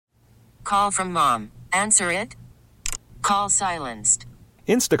call from mom. Answer it. Call silenced.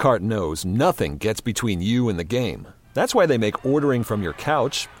 Instacart knows nothing gets between you and the game. That's why they make ordering from your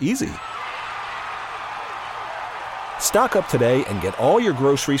couch easy. Stock up today and get all your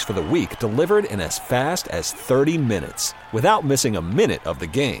groceries for the week delivered in as fast as 30 minutes without missing a minute of the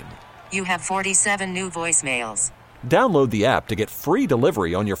game. You have 47 new voicemails. Download the app to get free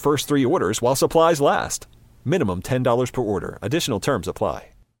delivery on your first 3 orders while supplies last. Minimum $10 per order. Additional terms apply.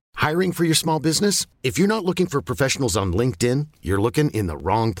 Hiring for your small business? If you're not looking for professionals on LinkedIn, you're looking in the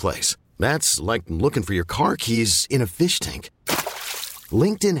wrong place. That's like looking for your car keys in a fish tank.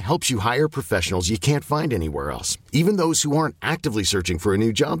 LinkedIn helps you hire professionals you can't find anywhere else, even those who aren't actively searching for a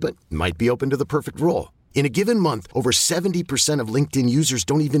new job but might be open to the perfect role. In a given month, over 70% of LinkedIn users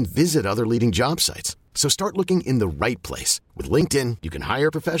don't even visit other leading job sites. So start looking in the right place. With LinkedIn, you can hire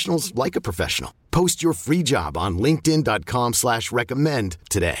professionals like a professional. Post your free job on linkedin.com/recommend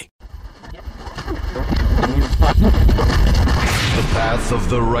today. The path of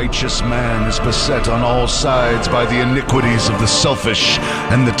the righteous man is beset on all sides by the iniquities of the selfish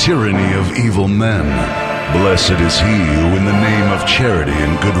and the tyranny of evil men. Blessed is he who in the name of charity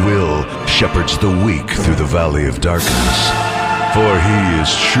and goodwill shepherds the weak through the valley of darkness. For he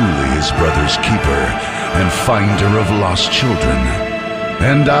is truly his brother's keeper and finder of lost children.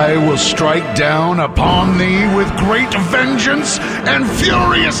 And I will strike down upon thee with great vengeance and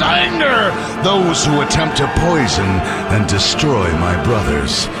furious anger those who attempt to poison and destroy my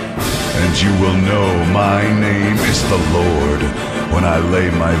brothers. And you will know my name is the Lord when I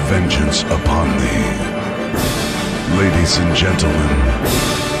lay my vengeance upon thee. Ladies and gentlemen,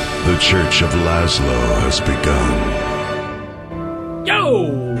 the Church of Laszlo has begun.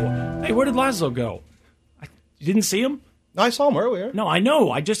 Yo! Hey, where did Laszlo go? You didn't see him? No, I saw him earlier. No, I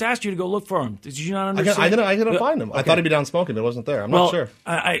know. I just asked you to go look for him. Did you not understand? I didn't find him. Okay. I thought he'd be down smoking, but he wasn't there. I'm not sure.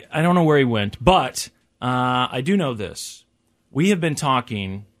 I don't know where he went, but I do know this. We have been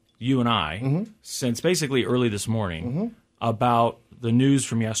talking, you and I, since basically early this morning about the news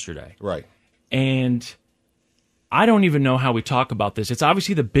from yesterday. Right. And I don't even know how we talk about this. It's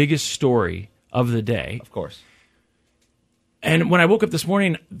obviously the biggest story of the day. Of course. And when I woke up this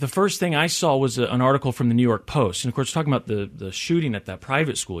morning, the first thing I saw was an article from the New York Post. And, of course, talking about the shooting at that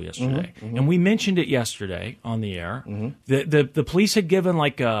private school yesterday. And we mentioned it yesterday on the air. The police had given,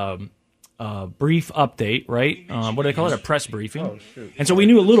 like, a brief update, right? What do they call it? A press briefing. Oh, shoot. And so we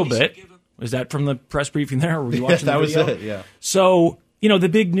knew a little bit. Was that from the press briefing there? Or were you watching that the video? was it, yeah. So, the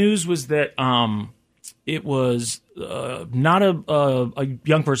big news was that it was not a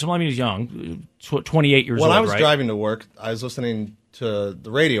young person. Well, I mean, he's young, 28 years old, When I was right? driving to work, I was listening to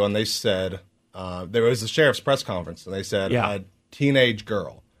the radio, and they said there was the sheriff's press conference, and they said a teenage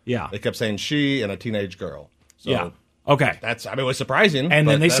girl. Yeah. They kept saying she and a teenage girl. So Yeah. Okay. it was surprising. And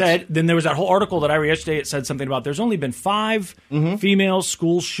then then there was that whole article that I read yesterday. It said something about there's only been 5 female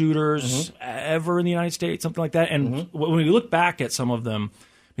school shooters ever in the United States, something like that. And when we look back at some of them,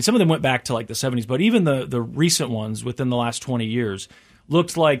 I mean, some of them went back to like the 70s, but even the recent ones within the last 20 years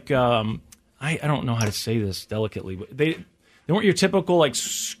looked like, I don't know how to say this delicately, but they weren't your typical like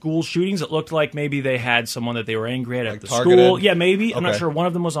school shootings. It looked like maybe they had someone that they were angry at the targeted? school. Yeah, maybe. Okay. I'm not sure. One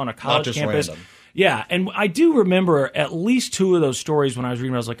of them was on a college Not just campus. random. Yeah, and I do remember at least 2 of those stories when I was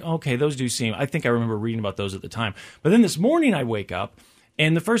reading. I was like, okay, those do seem. I think I remember reading about those at the time. But then this morning I wake up,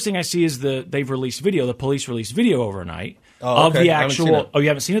 and the first thing I see is they've released video. The police released video overnight of the actual. Oh, you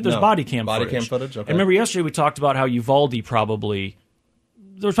haven't seen it? There's body cam footage. Okay. And remember yesterday we talked about how Uvalde probably.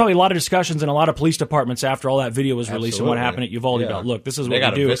 There was probably a lot of discussions in a lot of police departments after all that video was released and what happened at Uvalde. About, look, this is what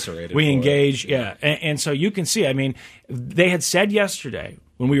we do. We engage. And so you can see, I mean, they had said yesterday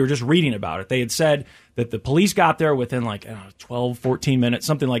when we were just reading about it, they had said that the police got there within like 12, 14 minutes,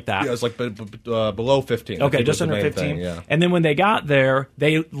 something like that. Yeah, it was like below 15. Okay, just under 15. And then when they got there,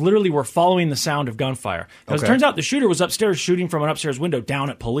 they literally were following the sound of gunfire. Now, it turns out the shooter was upstairs shooting from an upstairs window down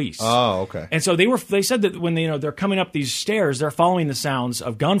at police. Oh, okay. And so they said that when they're coming up these stairs, they're following the sounds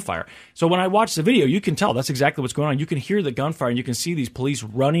of gunfire. So when I watch the video, you can tell that's exactly what's going on. You can hear the gunfire, and you can see these police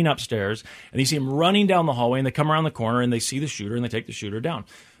running upstairs, and you see them running down the hallway, and they come around the corner, and they see the shooter, and they take the shooter down.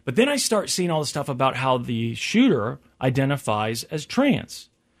 But then I start seeing all the stuff about how the shooter identifies as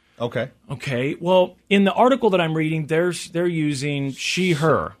trans. Okay. Well, in the article that I'm reading, they're using she,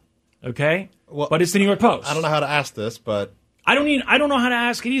 her. Okay. Well, but it's the New York Post. I don't know how to ask this, but I don't know how to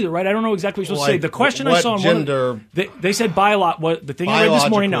ask it either, right? I don't know exactly what you're supposed to say. The question I saw in gender? They said what the thing I read this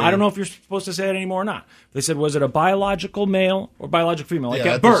morning. Now I don't know if you're supposed to say it anymore or not. They said, was it a biological male or biological female? Like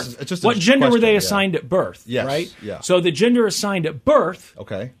at birth. What gender were they assigned at birth? Yes. Right. Yeah. So the gender assigned at birth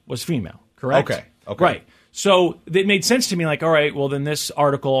was female. Correct. Okay. Right. So it made sense to me. Like, all right, well then this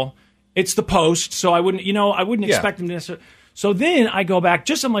article It's the Post, so I wouldn't expect them to necessarily. So then I go back,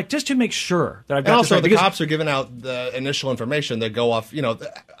 just to make sure that I've got this right. And also, the cops are giving out the initial information. They go off, I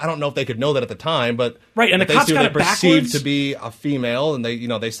don't know if they could know that at the time, but right, and the cops got it backwards. Perceived to be a female, and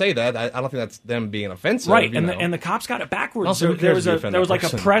they say that. I don't think that's them being offensive, right? And the cops got it backwards. Also, there was like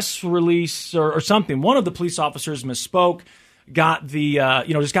a press release or something. One of the police officers misspoke. Got the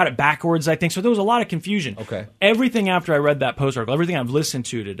just got it backwards, I think. So there was a lot of confusion. Okay. Everything after I read that Post article, everything I've listened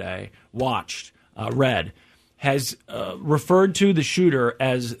to today, watched, read, has referred to the shooter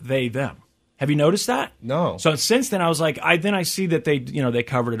as they, them. Have you noticed that? No. So since then, I was like, I see that they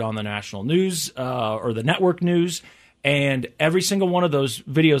covered it on the national news or the network news, and every single one of those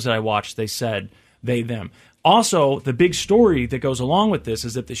videos that I watched, they said they, them. Also, the big story that goes along with this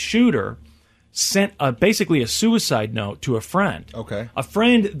is that the shooter sent basically a suicide note to a friend. Okay. A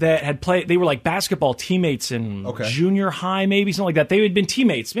friend that had played, they were like basketball teammates in junior high, maybe, something like that. They had been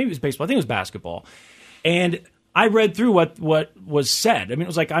teammates. Maybe it was baseball. I think it was basketball. And I read through what was said. I mean, it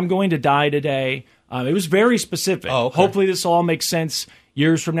was like, I'm going to die today. It was very specific. Oh, okay. Hopefully this all makes sense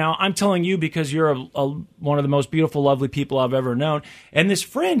years from now. I'm telling you because you're one of the most beautiful, lovely people I've ever known. And this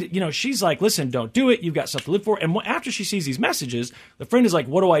friend, she's like, listen, don't do it. You've got stuff to live for. And after she sees these messages, the friend is like,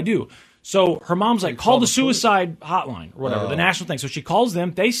 what do I do? So her mom's like, call the suicide hotline or whatever, the national thing. So she calls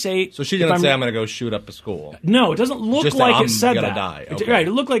them. They say... So she didn't say, I'm going to go shoot up a school. No, it doesn't look like it said that. I'm going to die. Okay. Right,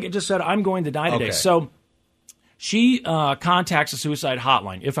 it looked like it just said, I'm going to die today. Okay. So she contacts a suicide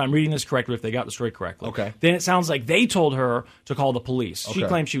hotline, if I'm reading this correctly, if they got the story correctly. Okay. Then it sounds like they told her to call the police. She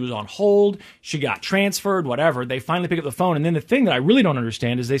claimed she was on hold. She got transferred, whatever. They finally pick up the phone. And then the thing that I really don't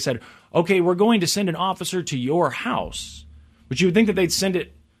understand is they said, okay, we're going to send an officer to your house. But you would think that they'd send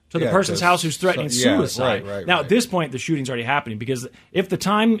it to the person's house who's threatening suicide. Right, now, at this point, the shooting's already happening because if the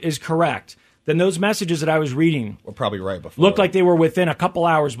time is correct, then those messages that I was reading were probably right before. Looked like they were within a couple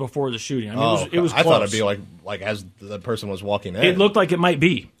hours before the shooting. I mean, it was close. I thought it'd be like as the person was walking in. It looked like it might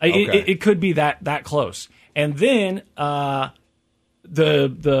be. Okay. It could be that close. And then the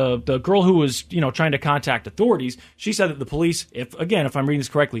girl who was trying to contact authorities, she said that the police, if I'm reading this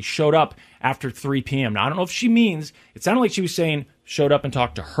correctly, showed up after 3 p.m. Now I don't know if she means, it sounded like she was saying showed up and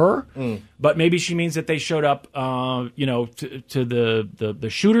talked to her, but maybe she means that they showed up to the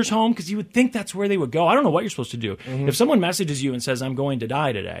shooter's home, because you would think that's where they would go. I don't know what you're supposed to do. If someone messages you and says, I'm going to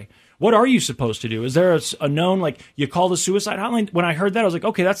die today, what are you supposed to do? Is there a known, like, you call the suicide hotline? When I heard that, I was like,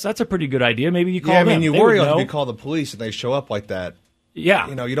 okay, that's a pretty good idea. Maybe you call them. I mean, you worry if you call the police and they show up like that. Yeah.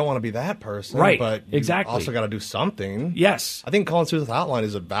 You don't want to be that person. Right. But you also got to do something. Yes. I think calling suicide hotline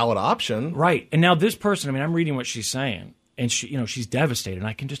is a valid option. Right. And now this person, I mean, I'm reading what she's saying, and she's devastated. And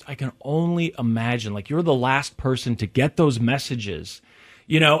I can only imagine, like, you're the last person to get those messages,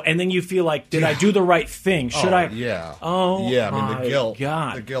 and then you feel like, did I do the right thing? Should I? Yeah. Oh, yeah. I mean, the guilt.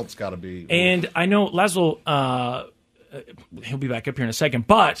 God. The guilt's got to be. And I know Laszlo, he'll be back up here in a second,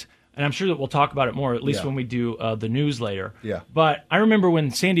 but. And I'm sure that we'll talk about it more, at least when we do the news later. Yeah. But I remember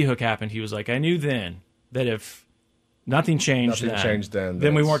when Sandy Hook happened, he was like, I knew then that if nothing changed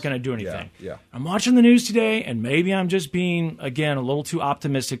then we weren't going to do anything. Yeah. I'm watching the news today, and maybe I'm just being, again, a little too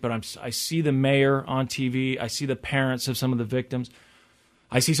optimistic, but I see the mayor on TV. I see the parents of some of the victims.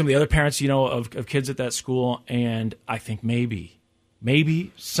 I see some of the other parents, of kids at that school, and I think maybe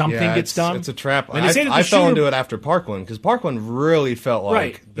something gets done. It's a trap. I fell into it after Parkland, because Parkland really felt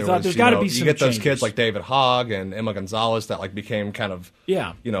like there's got to be some you get those changes. kids like David Hogg and Emma Gonzalez that became kind of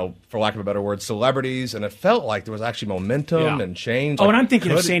for lack of a better word, celebrities, and it felt like there was actually momentum and change. And I'm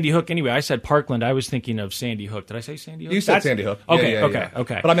thinking of Sandy Hook anyway. I said Parkland. I was thinking of Sandy Hook. Did I say Sandy Hook? You said Sandy Hook. Okay.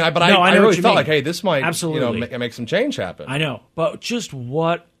 But I really felt like, hey, this might absolutely make some change happen. I know, but just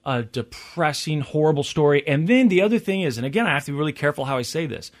what a depressing, horrible story. And then the other thing is, and again, I have to be really careful how I say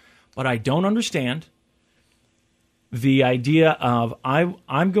this, but I don't understand the idea of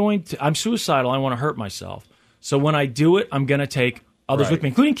I'm suicidal, I want to hurt myself. So when I do it, I'm going to take others with me,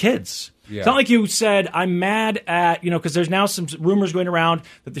 including kids. Yeah. It's not like you said, I'm mad at, because there's now some rumors going around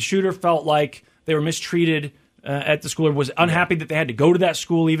that the shooter felt like they were mistreated at the school, or was unhappy that they had to go to that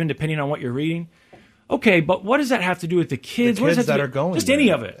school, even depending on what you're reading. Okay, but what does that have to do with the kids? The kids that are going just there.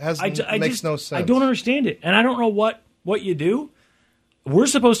 any of it. Makes no sense. I don't understand it, and I don't know what you do. We're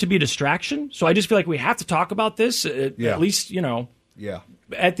supposed to be a distraction, so I just feel like we have to talk about this at least,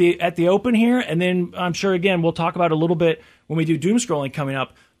 at the open here, and then I'm sure again we'll talk about it a little bit when we do doom scrolling coming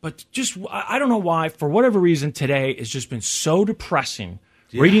up. But just I don't know why, for whatever reason, today has just been so depressing.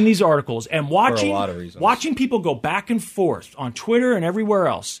 Yeah. Reading these articles and watching people go back and forth on Twitter and everywhere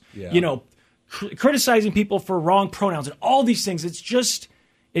else. Yeah. Criticizing people for wrong pronouns and all these things. It's too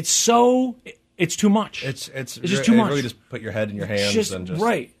much. It's just too much. Really just put your head in your hands just, and just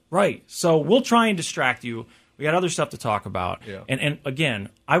right. Right. So we'll try and distract you. We got other stuff to talk about. Yeah. And again,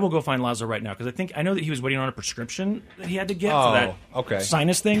 I will go find Lazo right now because I know that he was waiting on a prescription that he had to get for that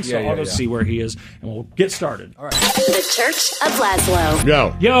sinus thing. So I'll go see where he is, and we'll get started. All right. The Church of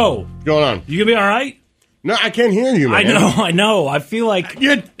Laszlo. Yo. What's going on? You gonna be all right? No, I can't hear you, man. I know. I feel like...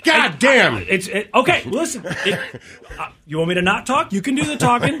 Goddamn. Okay, listen. You want me to not talk? You can do the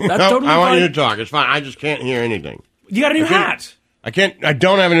talking. That's totally fine. I want you to talk. It's fine. I just can't hear anything. You got a new hat. I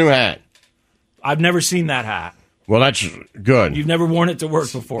don't have a new hat. I've never seen that hat. Well, that's good. You've never worn it to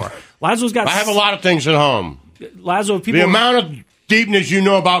work before. Lazo's got... I have a lot of things at home. Lazo, people... The amount of deepness you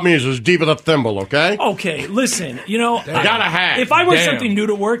know about me is as deep as a thimble, okay? Okay, listen, I got a hat. If I wear something new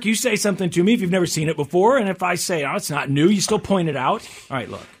to work, you say something to me if you've never seen it before, and if I say, it's not new, you still point it out. All right,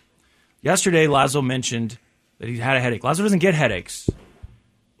 look. Yesterday, Lazo mentioned that he had a headache. Lazo doesn't get headaches.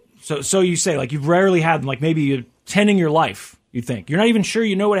 So you say, like, you've rarely had them, like maybe 10 in your life, you think. You're not even sure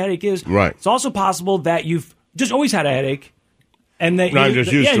you know what a headache is. Right. It's also possible that you've just always had a headache, and that I'm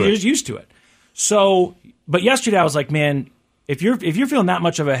just used to it. You're just used to it. So, but yesterday I was like, man, if you're feeling that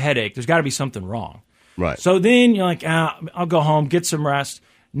much of a headache, there's got to be something wrong. Right. So then you're like, I'll go home, get some rest.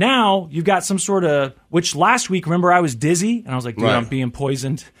 Now you've got some sort of, which last week, remember, I was dizzy, and I was like, dude, I'm being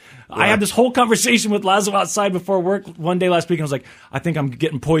poisoned. Right. I had this whole conversation with Lazo outside before work one day last week, and I was like, I think I'm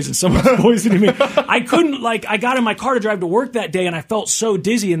getting poisoned. Someone's poisoning me. I couldn't, I got in my car to drive to work that day, and I felt so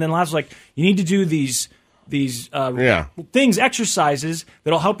dizzy, and then Lazo was like, you need to do these things, exercises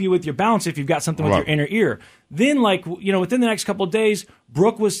that'll help you with your balance if you've got something with your inner ear. Then, within the next couple of days,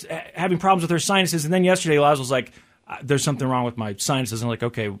 Brooke was having problems with her sinuses, and then yesterday, Lazo was like, there's something wrong with my sinuses. And I'm like,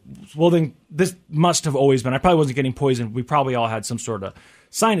 okay, well, then this must have always been. I probably wasn't getting poisoned. We probably all had some sort of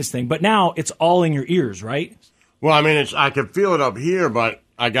sinus thing. But now it's all in your ears, right? Well, I mean, I could feel it up here, but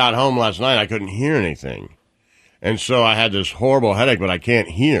I got home last night. I couldn't hear anything. And so I had this horrible headache, but I can't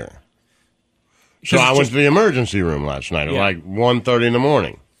hear. So I went to the emergency room last night at like 1:30 in the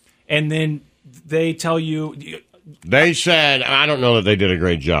morning. And then they tell you... They said, I don't know that they did a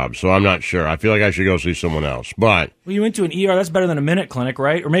great job, so I'm not sure. I feel like I should go see someone else. But well, you went to an ER. That's better than a minute clinic,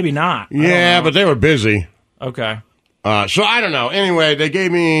 right? Or maybe not. Yeah, but they were busy. Okay. So I don't know. Anyway, they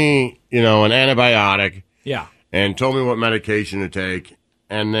gave me, an antibiotic. Yeah. And told me what medication to take.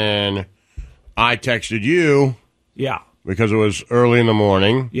 And then I texted you. Yeah. Because it was early in the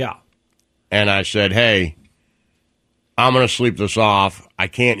morning. Yeah. And I said, hey, I'm going to sleep this off. I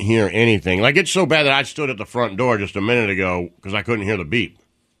can't hear anything. Like, it's so bad that I stood at the front door just a minute ago because I couldn't hear the beep.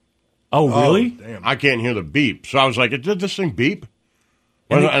 Oh, really? Damn. I can't hear the beep. So I was like, did this thing beep?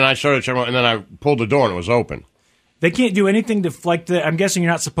 And I started checking, and then I pulled the door and it was open. They can't do anything to, I'm guessing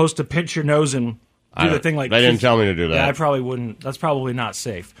you're not supposed to pinch your nose and do the thing like They didn't tell me to do that. Yeah, I probably wouldn't. That's probably not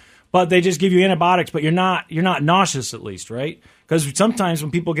safe. But they just give you antibiotics, but you're not nauseous at least, right? Because sometimes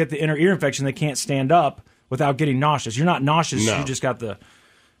when people get the inner ear infection, they can't stand up without getting nauseous. You're not nauseous. No. You just got the,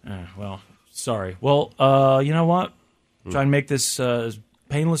 sorry. Well, you know what? Try and make this as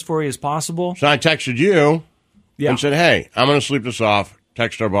painless for you as possible. So I texted you and said, hey, I'm going to sleep this off.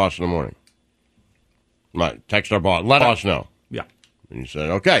 Text our boss in the morning. Text our boss. Let us know. Yeah. And you said,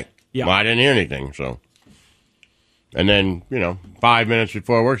 okay. Yeah. Well, I didn't hear anything, so. And then, 5 minutes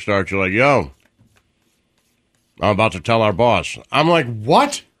before work starts, you're like, yo, I'm about to tell our boss. I'm like,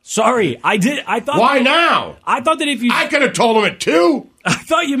 what? Sorry, I thought. Why now? I thought that if you. I could have told him at 2. I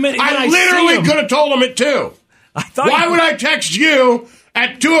thought you meant. I literally could have told him at 2. Why would I text you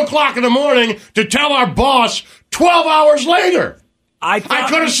at 2 o'clock in the morning to tell our boss 12 hours later? I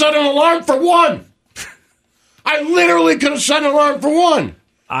could have set an alarm for 1. I literally could have set an alarm for 1.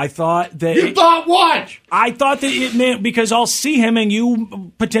 I thought that... You thought what? I thought that it meant because I'll see him and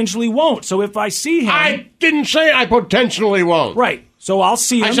you potentially won't. So if I see him... I didn't say I potentially won't. Right. So I'll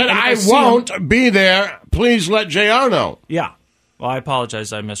see him. I said I won't be there. Please let JR know. Yeah. Well, I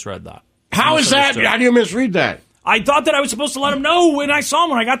apologize. I misread that. How is that? How do you misread that? I thought that I was supposed to let him know when I saw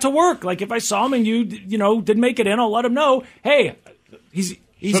him when I got to work. Like if I saw him and you didn't make it in, I'll let him know. Hey, he's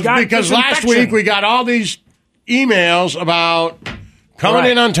got because last week we got all these emails about...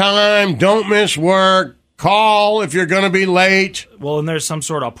 Coming in on time, don't miss work, call if you're going to be late. Well, and there's some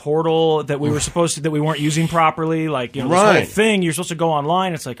sort of portal that we were supposed to, that we weren't using properly. Like, this whole thing, you're supposed to go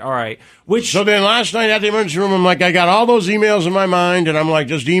online. It's like, all right. So then last night at the emergency room, I'm like, I got all those emails in my mind, and I'm like,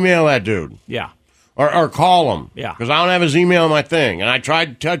 just email that dude. Yeah. Or call him. Yeah. Because I don't have his email in my thing. And I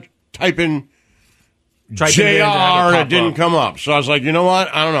tried to type in JR, and it didn't come up. So I was like, you know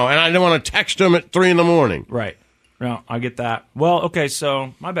what? I don't know. And I didn't want to text him at 3 in the morning. Right. No, I get that. Well, okay,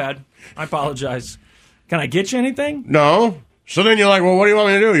 so my bad. I apologize. Can I get you anything? No. So then you're like, well, what do you want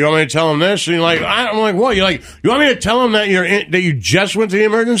me to do? You want me to tell him this? And you're like, I'm like, what? You're like, you want me to tell him that that you just went to the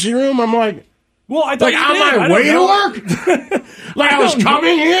emergency room? I'm like, well, I thought on my way to work? Like I was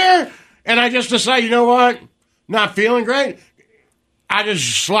coming here and I just decided, you know what? Not feeling great. I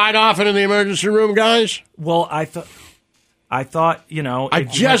just slide off into the emergency room, guys. Well, I thought, if you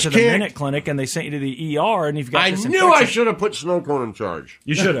went to the Minute Clinic and they sent you to the ER and you've got this infection. I should have put Snow Cone in charge.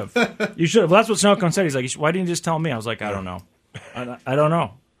 You should have. You should have. Well, that's what Snow Cone said. He's like, why didn't you just tell me? I was like, I don't know. I don't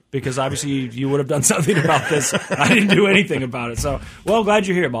know. Because obviously you would have done something about this. I didn't do anything about it. So, well, glad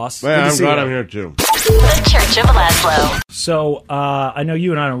you're here, boss. Yeah, I'm glad I'm here, too. The Church of Laszlo. So, I know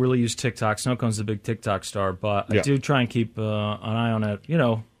you and I don't really use TikTok. Snow Cone's a big TikTok star, but I do try and keep an eye on it,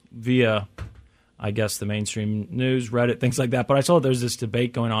 via, I guess, the mainstream news, Reddit, things like that. But I saw there's this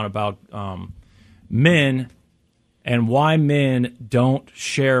debate going on about men and why men don't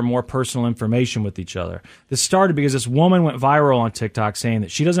share more personal information with each other. This started because this woman went viral on TikTok saying that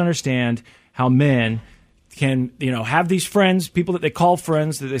she doesn't understand how men can, have these friends, people that they call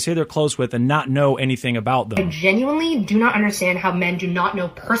friends, that they say they're close with, and not know anything about them. I genuinely do not understand how men do not know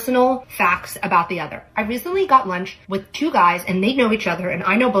personal facts about the other. I recently got lunch with two guys, and they know each other, and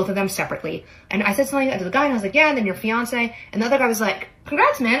I know both of them separately. And I said something to the guy, and I was like, yeah, and then your fiance. And the other guy was like,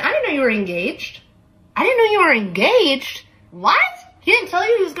 congrats, man, I didn't know you were engaged. I didn't know you were engaged. What? He didn't tell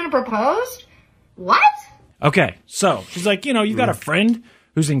you he was going to propose? What? Okay, so she's like, you've got a friend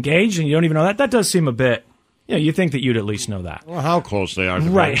who's engaged and you don't even know that. That does seem a bit, you think that you'd at least know that. Well, how close they are.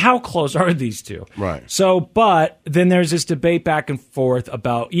 Right, how close are these two? Right. So, but then there's this debate back and forth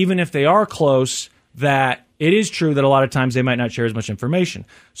about even if they are close, that it is true that a lot of times they might not share as much information.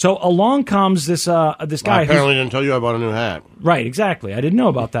 So along comes this guy. I apparently didn't tell you I bought a new hat. Right, exactly. I didn't know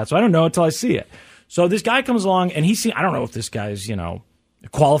about that, so I don't know until I see it. So this guy comes along, and I don't know if this guy's,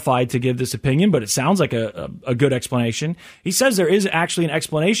 qualified to give this opinion, but it sounds like a good explanation. He says there is actually an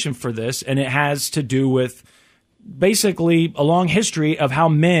explanation for this, and it has to do with basically a long history of how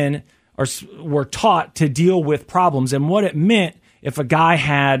men were taught to deal with problems and what it meant if a guy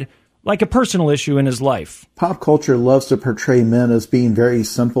had like a personal issue in his life. Pop culture loves to portray men as being very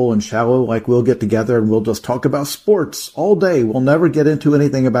simple and shallow, like we'll get together and we'll just talk about sports all day. We'll never get into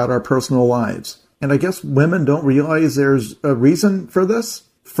anything about our personal lives. And I guess women don't realize there's a reason for this.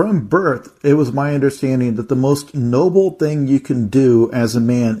 From birth, it was my understanding that the most noble thing you can do as a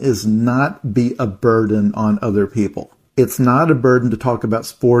man is not be a burden on other people. It's not a burden to talk about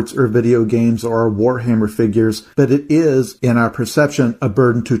sports or video games or Warhammer figures, but it is, in our perception, a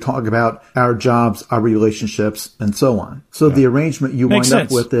burden to talk about our jobs, our relationships, and so on. So the arrangement you wind up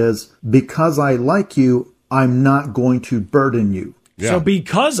with is, because I like you, I'm not going to burden you. Yeah. So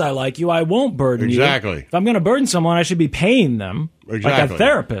because I like you, I won't burden you. Exactly. If I'm going to burden someone, I should be paying them. Exactly. Like a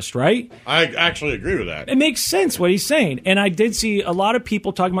therapist, right? I actually agree with that. It makes sense what he's saying. And I did see a lot of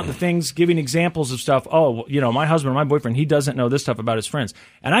people talking about the things, giving examples of stuff. Oh, my husband or my boyfriend, he doesn't know this stuff about his friends.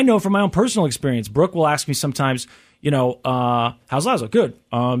 And I know from my own personal experience, Brooke will ask me sometimes, how's Laszlo? Good.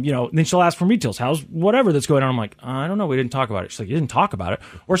 And then she'll ask for details. How's whatever that's going on? I'm like, I don't know. We didn't talk about it. She's like, you didn't talk about it.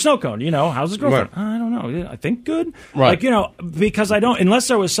 Or Snow Cone, how's his girlfriend? Right. I don't know. I think good. Right. Like, because I don't, unless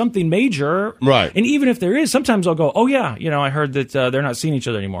there was something major. Right. And even if there is, sometimes I'll go, oh yeah, I heard that they're not seeing each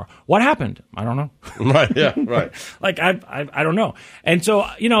other anymore. What happened? I don't know. Right. Yeah. Right. Like, I don't know. And so,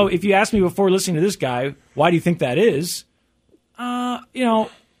 if you ask me before listening to this guy, why do you think that is?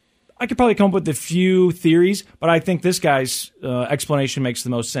 I could probably come up with a few theories, but I think this guy's explanation makes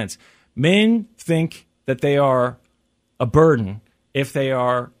the most sense. Men think that they are a burden if they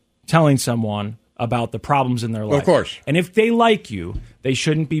are telling someone about the problems in their life. Of course. And if they like you, they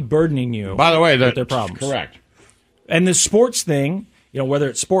shouldn't be burdening you By the way, with their problems. Correct. And the sports thing, whether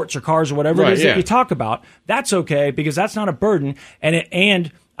it's sports or cars or whatever it is that you talk about, that's okay because that's not a burden.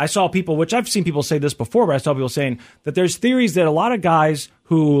 And I saw people, which I've seen people say this before, but I saw people saying that there's theories that a lot of guys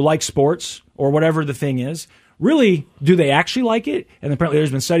who like sports or whatever the thing is, really, do they actually like it? And apparently there's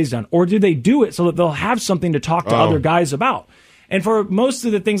been studies done. Or do they do it so that they'll have something to talk to other guys about? And for most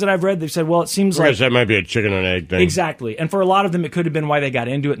of the things that I've read, they've said, well, it seems like... that might be a chicken and egg thing. Exactly. And for a lot of them, it could have been why they got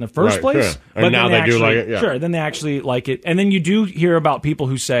into it in the first place. Sure. And now they do like it, yeah. Sure, then they actually like it. And then you do hear about people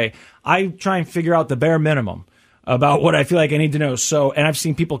who say, I try and figure out the bare minimum about what I feel like I need to know. So, and I've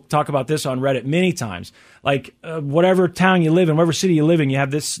seen people talk about this on Reddit many times. Like, whatever town you live in, whatever city you live in, you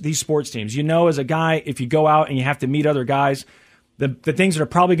have these sports teams. As a guy, if you go out and you have to meet other guys, the things that are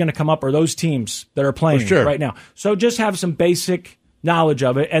probably going to come up are those teams that are playing right now. So just have some basic knowledge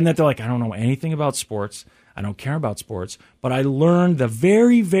of it, and that they're like, I don't know anything about sports. I don't care about sports, but I learned the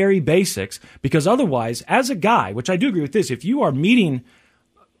very, very basics, because otherwise, as a guy, which I do agree with this, if you are meeting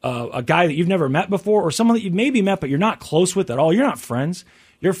a guy that you've never met before, or someone that you've maybe met but you're not close with at all. You're not friends.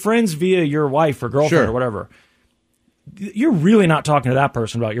 You're friends via your wife or girlfriend or whatever. You're really not talking to that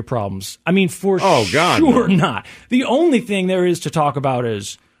person about your problems. I mean, for sure not. The only thing there is to talk about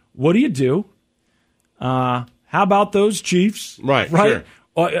is, what do you do? How about those Chiefs? Right. Sure.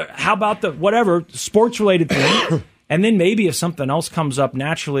 Or how about the whatever sports-related thing? And then maybe if something else comes up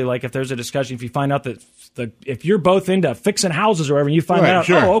naturally, like if there's a discussion, if you find out that if you're both into fixing houses or whatever, and you find out,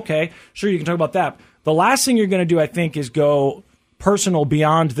 oh, okay, sure, you can talk about that. The last thing you're going to do, I think, is go personal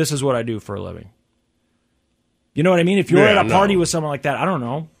beyond this is what I do for a living. You know what I mean? If you're at a party with someone like that, I don't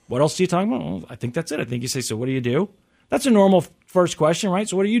know. What else do you talk about? Well, I think that's it. I think you say, so what do you do? That's a normal first question, right?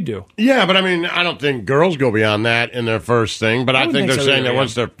 So what do you do? Yeah, but I mean, I don't think girls go beyond that in their first thing. But I think they're saying that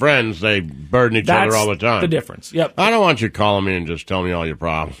once they're friends, they burden each other all the time. That's the difference. Yep. I don't want you calling me and just tell me all your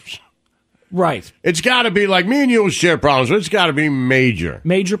problems. Right. It's got to be like me and you will share problems, but it's got to be major.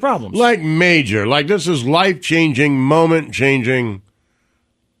 Major problems. Like major. Like this is life-changing, moment-changing.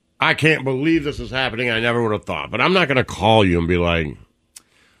 I can't believe this is happening. I never would have thought. But I'm not going to call you and be like...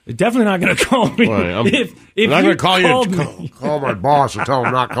 You're definitely not going to call me. Right, I'm not going to call you and call my boss and tell him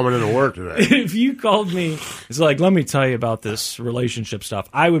I'm not coming into work today. If you called me, it's like, let me tell you about this relationship stuff.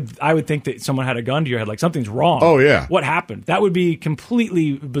 I would think that someone had a gun to your head, like something's wrong. Oh, yeah. What happened? That would be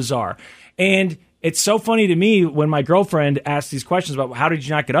completely bizarre. And it's so funny to me when my girlfriend asks these questions about how did you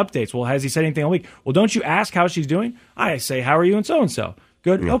not get updates? Well, has he said anything all week? Well, don't you ask how she's doing? I say, how are you and so-and-so?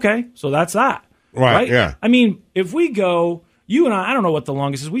 Good. Yeah. Okay. So that's that. Right. Yeah. I mean, if we go, you and I don't know what the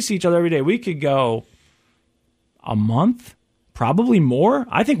longest is. We see each other every day. We could go a month, probably more.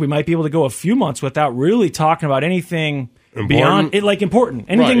 I think we might be able to go a few months without really talking about anything beyond it, like important.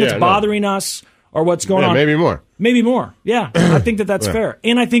 Anything that's bothering us or what's going on. Maybe more. Maybe more. Yeah. I think that's fair.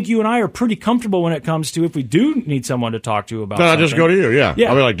 And I think you and I are pretty comfortable when it comes to if we do need someone to talk to about something. I'll just go to you. Yeah.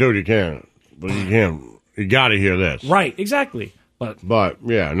 I'll be like, dude, you can't. You got to hear this. Right. Exactly. But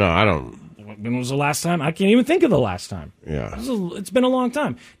yeah, no, I don't. When was the last time? I can't even think of the last time. Yeah. It's been a long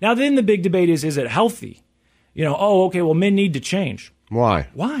time. Now, then the big debate is it healthy? You know, okay, well, men need to change. Why?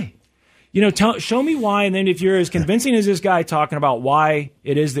 You know, show me why, and then if you're as convincing as this guy talking about why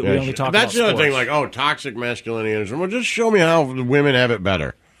it is that we only talk about sports. That's the other thing, like, toxic masculinity. Well, just show me how the women have it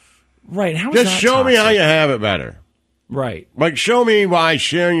better. Right. Just show me how you have it better. Right. Like, show me why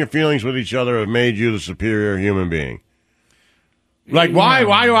sharing your feelings with each other have made you the superior human being. Like, why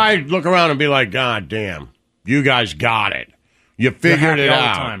do I look around and be like, God damn, you guys got it. You figured it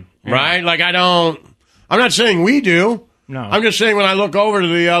out. Right? Like, I'm not saying we do. No. I'm just saying when I look over to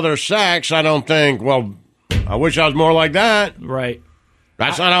the other sex, I don't think, well, I wish I was more like that. Right.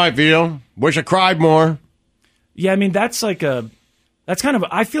 That's not how I feel. Wish I cried more. Yeah, I mean, I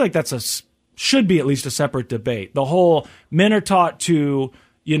feel like should be at least a separate debate. The whole men are taught to,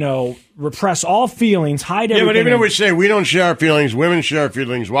 you know, repress all feelings, hide everything. Yeah, but even if we say we don't share our feelings, women share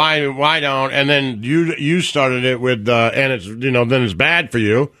feelings, why don't? And then you started it with, and it's, you know, then it's bad for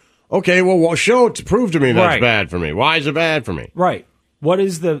you. Okay, well, show it to prove to me that's bad for me. Why is it bad for me? Right. What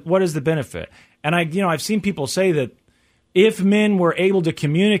is the benefit? And I've seen people say that if men were able to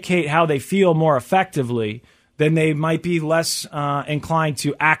communicate how they feel more effectively, then they might be less inclined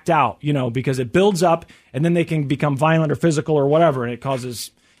to act out, you know, because it builds up and then they can become violent or physical or whatever, and it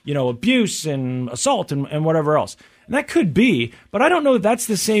causes, you know, abuse and assault and whatever else. And that could be, but I don't know that that's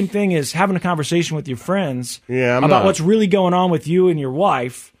the same thing as having a conversation with your friends about what's really going on with you and your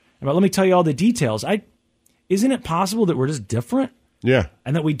wife. About, let me tell you all the details. Isn't it possible that we're just different? Yeah.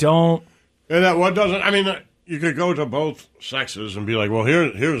 And that we don't... And that what doesn't... I mean, you could go to both sexes and be like, well,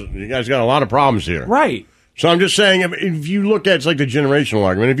 here's you guys got a lot of problems here. Right. So I'm just saying, if you look at, it's like the generational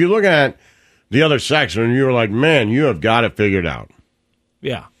argument. If you look at the other sex and you're like, man, you have got it figured out.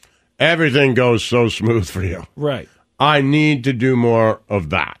 Yeah. Everything goes so smooth for you. Right. I need to do more of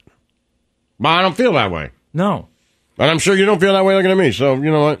that. But I don't feel that way. No. And I'm sure you don't feel that way looking at me. So,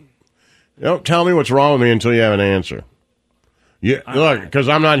 you know what? Don't tell me what's wrong with me until you have an answer. Look, because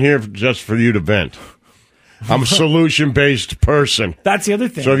I'm not here just for you to vent. I'm a solution-based person. That's the other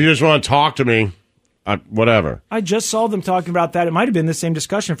thing. So if you just want to talk to me, whatever. I just saw them talking about that. It might have been the same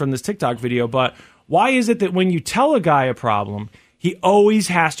discussion from this TikTok video, but why is it that when you tell a guy a problem, he always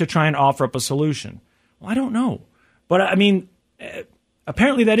has to try and offer up a solution? Well, I don't know. But, I mean,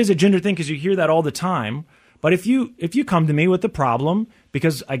 apparently that is a gender thing because you hear that all the time. But if you come to me with the problem,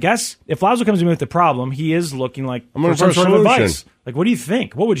 because I guess if Laszlo comes to me with the problem, he is looking like for some sort of advice. Like, what do you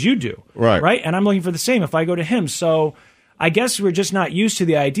think? What would you do? Right? And I'm looking for the same if I go to him. So I guess we're just not used to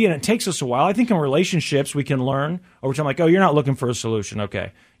the idea, and it takes us a while. I think in relationships we can learn over time, like, oh, you're not looking for a solution.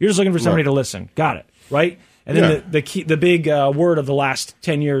 Okay. You're just looking for somebody to listen. Got it. Right? And then the big word of the last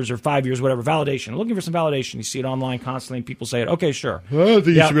 10 years or 5 years, whatever, validation. Looking for some validation. You see it online constantly. People say it. Okay, sure. I think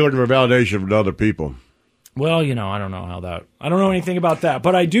you should be looking for validation from other people. Well, I don't know I don't know anything about that,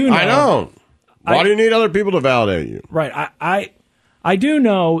 but I do know. I don't. Why do you need other people to validate you? Right. I do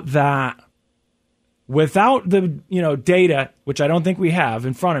know that without the data, which I don't think we have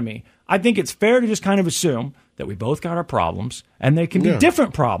in front of me, I think it's fair to just kind of assume that we both got our problems, and they can be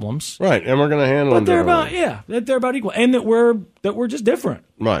different problems, right? And we're going to handle them. That they're about equal, and that we're just different,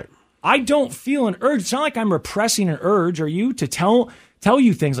 right? I don't feel an urge. It's not like I'm repressing an urge, or you to tell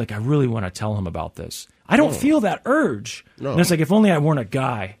you things like I really want to tell him about this. I don't feel that urge. No. And it's like if only I weren't a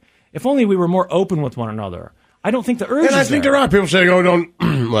guy. If only we were more open with one another. I don't think the urge. And I think there are people saying, "Oh, don't."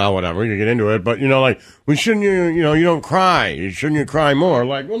 Well, whatever. You can get into it, but we shouldn't. You don't cry. Shouldn't you cry more?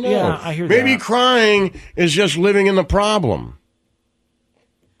 Like, well, no. Yeah, I hear Maybe that. Crying is just living in the problem.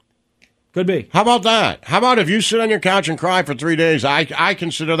 Could be. How about that? How about if you sit on your couch and cry for 3 days? I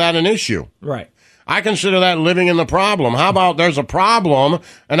consider that an issue. Right. I consider that living in the problem. How about there's a problem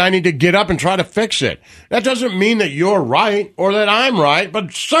and I need to get up and try to fix it? That doesn't mean that you're right or that I'm right,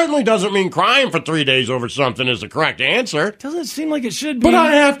 but certainly doesn't mean crying for 3 days over something is the correct answer. It doesn't seem like it should be. But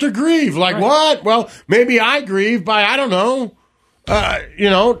I have to grieve. Like what? Well, maybe I grieve by, I don't know,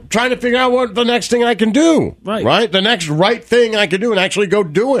 trying to figure out what the next thing I can do. Right? The next right thing I can do and actually go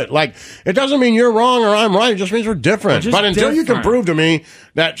do it. Like, it doesn't mean you're wrong or I'm right. It just means we're different. But until you can prove to me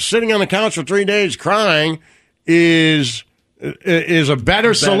that sitting on the couch for 3 days crying is a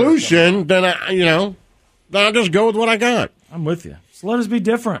better solution, then then I'll just go with what I got. I'm with you. So let us be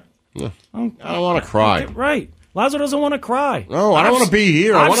different. I don't want to cry. Right. Lazo doesn't want to cry. No, I don't want to be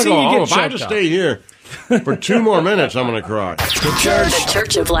here. I want to go home. If I have to stay here for 2 more minutes, I'm going to cry. The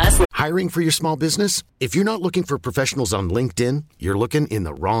Church of Laszlo. Hiring for your small business? If you're not looking for professionals on LinkedIn, you're looking in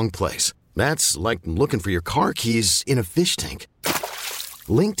the wrong place. That's like looking for your car keys in a fish tank.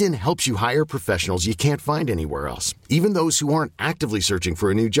 LinkedIn helps you hire professionals you can't find anywhere else, even those who aren't actively searching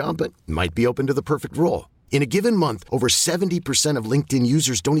for a new job but might be open to the perfect role. In a given month, over 70% of LinkedIn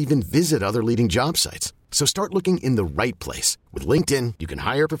users don't even visit other leading job sites. So start looking in the right place. With LinkedIn, you can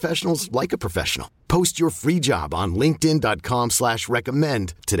hire professionals like a professional. Post your free job on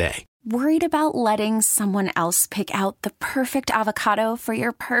linkedin.com/recommend today. Worried about letting someone else pick out the perfect avocado for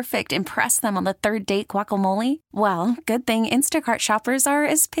your perfect impress them on the third date guacamole? Well, good thing Instacart shoppers are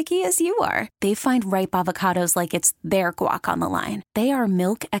as picky as you are. They find ripe avocados like it's their guac on the line. They are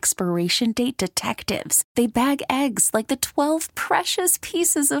milk expiration date detectives. They bag eggs like the 12 precious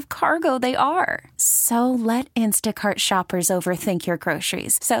pieces of cargo they are. So let Instacart shoppers overthink your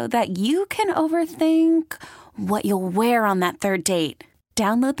groceries so that you can overthink what you'll wear on that third date.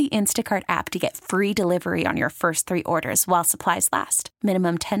 Download the Instacart app to get free delivery on your first 3 orders while supplies last.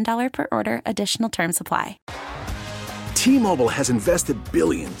 Minimum $10 per order. Additional terms apply. T-Mobile has invested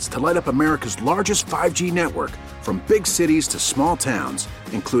billions to light up America's largest 5G network, from big cities to small towns,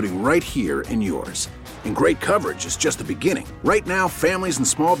 including right here in yours. And great coverage is just the beginning. Right now, families and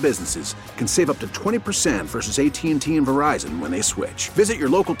small businesses can save up to 20% versus AT&T and Verizon when they switch. Visit your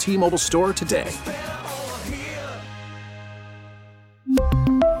local T-Mobile store today.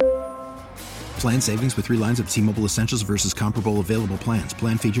 Plan savings with 3 lines of T-Mobile Essentials versus comparable available plans.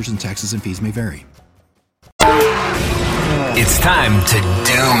 Plan features and taxes and fees may vary. It's time to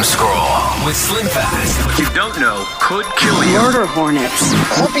doom scroll with Slim Fast. What you don't know could kill you. Murder hornets.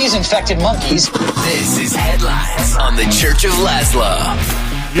 Herpes-infected monkeys. This is Headlines on the Church of Laszlo.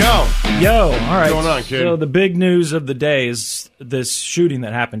 Yo. All right. What's going on, kid? So the big news of the day is this shooting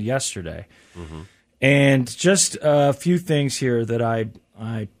that happened yesterday. Mm-hmm. And just a few things here that I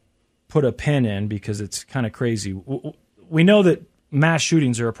put a pin in because it's kind of crazy. We know that mass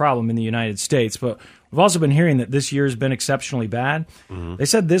shootings are a problem in the United States, but we've also been hearing that this year has been exceptionally bad. Mm-hmm. They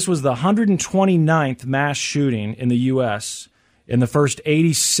said this was the 129th mass shooting in the U.S. in the first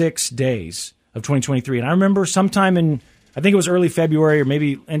 86 days of 2023. And I remember sometime in, I think it was early February or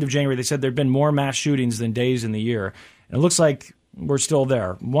maybe end of January, they said there had been more mass shootings than days in the year. And it looks like we're still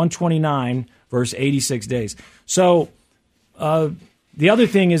there. 129 versus 86 days. So the other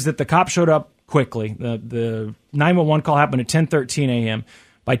thing is that the cops showed up quickly. The 911 call happened at 10:13 a.m.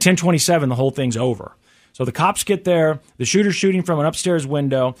 By 10:27, the whole thing's over. So the cops get there, the shooter's shooting from an upstairs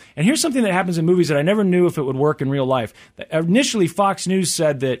window. And here's something that happens in movies that I never knew if it would work in real life. Initially, Fox News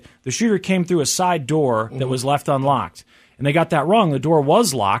said that the shooter came through a side door that was left unlocked. And they got that wrong. The door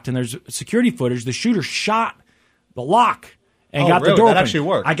was locked, and there's security footage. The shooter shot the lock and got the door open. That actually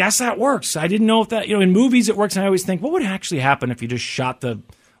worked. I guess that works. I didn't know if that, in movies it works, and I always think, what would actually happen if you just shot the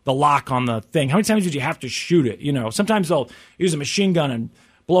lock on the thing? How many times did you have to shoot it? Sometimes they'll use a machine gun and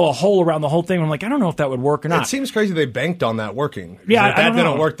blow a hole around the whole thing. I'm like, I don't know if that would work or not. It seems crazy they banked on that working. Yeah, if that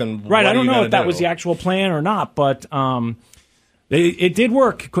didn't work, then right. I don't know if that do? was the actual plan or not, but it did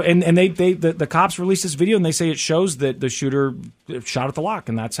work. And the cops released this video, and they say it shows that the shooter shot at the lock,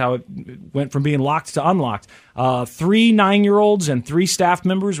 and that's how it went from being locked to unlocked. 3 9-year-olds and 3 staff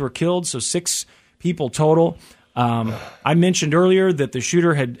members were killed, so 6 people total. I mentioned earlier that the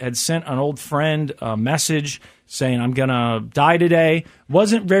shooter had sent an old friend a message saying, I'm going to die today.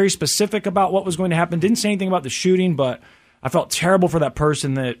 Wasn't very specific about what was going to happen. Didn't say anything about the shooting, but I felt terrible for that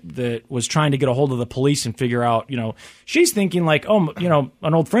person that was trying to get a hold of the police and figure out, she's thinking like,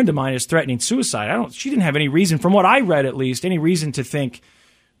 an old friend of mine is threatening suicide. She didn't have any reason, from what I read at least, any reason to think,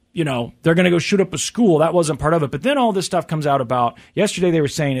 they're going to go shoot up a school. That wasn't part of it. But then all this stuff comes out about, yesterday they were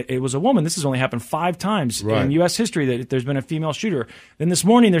saying it was a woman. This has only happened 5 times in U.S. history that there's been a female shooter. Then this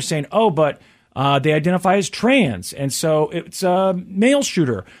morning they're saying, but they identify as trans. And so it's a male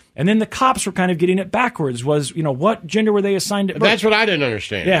shooter. And then the cops were kind of getting it backwards. Was, what gender were they assigned at birth? That's what I didn't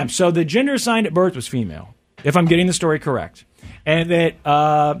understand. Yeah, so the gender assigned at birth was female, if I'm getting the story correct. And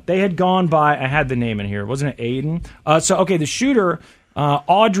that they had gone by, I had the name in here, wasn't it Aiden? The shooter...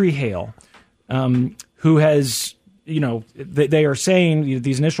 Audrey Hale, who has, they are saying,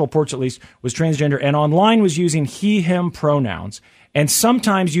 these initial reports at least, was transgender and online was using he, him pronouns and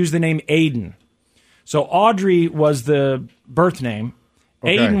sometimes used the name Aiden. So Audrey was the birth name.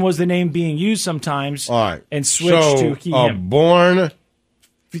 Okay. Aiden was the name being used sometimes and switched to he, him. Born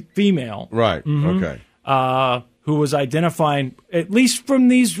female. Right, okay. Who was identifying, at least from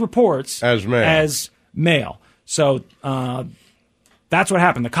these reports, as male. So, that's what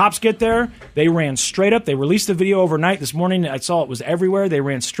happened. The cops get there. They ran straight up. They released the video overnight. This morning, I saw it was everywhere. They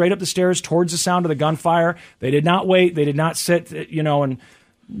ran straight up the stairs towards the sound of the gunfire. They did not wait. They did not sit, and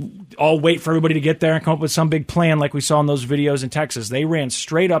all wait for everybody to get there and come up with some big plan like we saw in those videos in Texas. They ran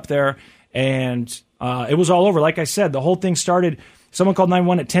straight up there, and it was all over. Like I said, the whole thing started, someone called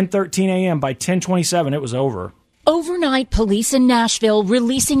 911 at 10:13 a.m. By 10:27, it was over. Overnight, police in Nashville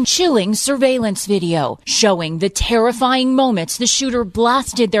releasing chilling surveillance video showing the terrifying moments the shooter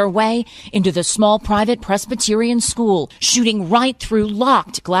blasted their way into the small private Presbyterian school, shooting right through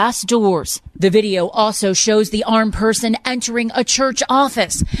locked glass doors. The video also shows the armed person entering a church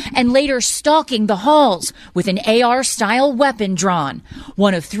office and later stalking the halls with an AR-style weapon drawn.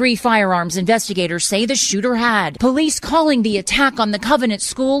 One of 3 firearms investigators say the shooter had. Police calling the attack on the Covenant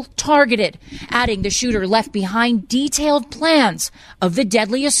School targeted, adding the shooter left behind detailed plans of the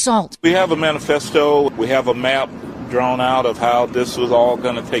deadly assault. We have a manifesto. We have a map drawn out of how this was all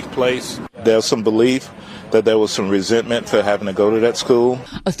going to take place. There's some belief that there was some resentment for having to go to that school.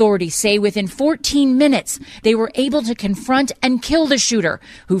 Authorities say within 14 minutes, they were able to confront and kill the shooter,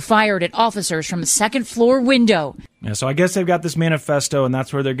 who fired at officers from a second-floor window. Yeah, so I guess they've got this manifesto, and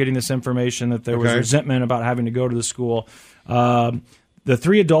that's where they're getting this information, that there was resentment about having to go to the school. The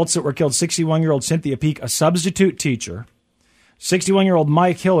 3 adults that were killed, 61-year-old Cynthia Peak, a substitute teacher, 61-year-old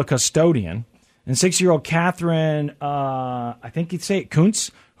Mike Hill, a custodian, and 6-year-old Catherine, I think you'd say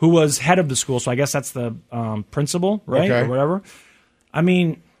Kuntz, who was head of the school. So I guess that's the principal, right? Okay. Or whatever. I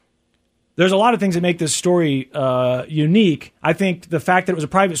mean, there's a lot of things that make this story unique. I think the fact that it was a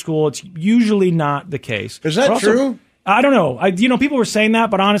private school, it's usually not the case. Is that true? I don't know. People were saying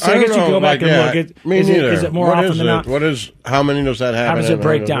that, but honestly, I guess you go back and look. Is it more often than not? How many does that happen? How does it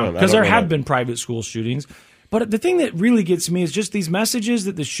break down? Because there have been private school shootings. But the thing that really gets me is just these messages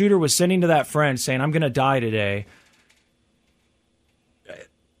that the shooter was sending to that friend saying, I'm going to die today.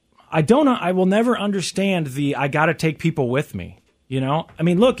 I don't know. I will never understand I got to take people with me. I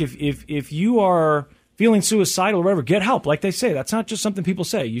mean, look, if you are feeling suicidal or whatever, get help. Like they say, that's not just something people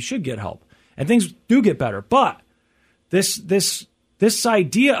say. You should get help. And things do get better. But this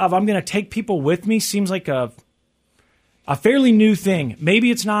idea of I'm going to take people with me seems like a fairly new thing. Maybe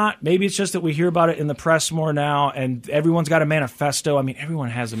it's not. Maybe it's just that we hear about it in the press more now, and everyone's got a manifesto. I mean, everyone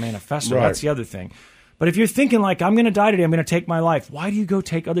has a manifesto. Right. That's the other thing. But if you're thinking like, I'm going to die today, I'm going to take my life, why do you go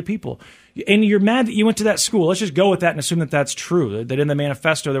take other people? And you're mad that you went to that school. Let's just go with that and assume that that's true, that in the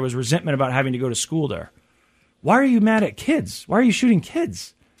manifesto there was resentment about having to go to school there. Why are you mad at kids? Why are you shooting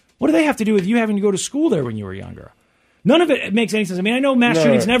kids? What do they have to do with you having to go to school there when you were younger? None of it makes any sense. I mean, I know mass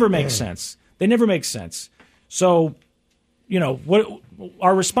shootings never make sense. They never make sense. So, what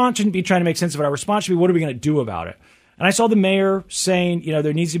our response shouldn't be trying to make sense of it. Our response should be, what are we going to do about it? And I saw the mayor saying,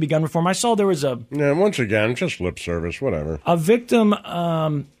 there needs to be gun reform. I saw there was once again, just lip service, whatever. A victim,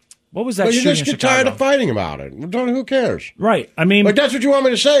 what was that shooting in Chicago? You just get tired of fighting about it. Who cares? Right. I mean... that's what you want me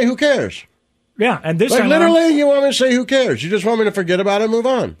to say. Who cares? Yeah, and this time... literally, you want me to say who cares? You just want me to forget about it and move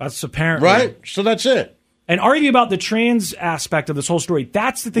on. That's apparently... Right? So that's it. and argue about the trans aspect of this whole story.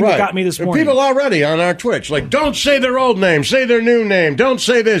 That's the thing that got me this morning. People already on our Twitch, like, don't say their old name, say their new name, don't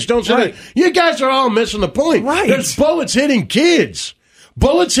say this, don't say that. You guys are all missing the point. Right. There's bullets hitting kids.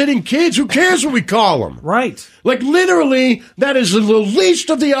 Bullets hitting kids, who cares what we call them? Right. Like, literally, that is the least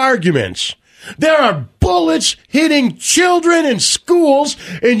of the arguments. There are bullets hitting children in schools,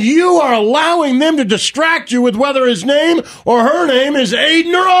 and you are allowing them to distract you with whether his name or her name is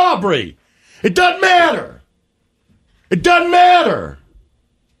Aiden or Aubrey. It doesn't matter. It doesn't matter.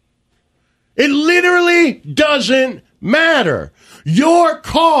 It literally doesn't matter. Your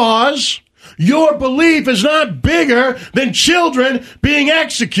cause, your belief is not bigger than children being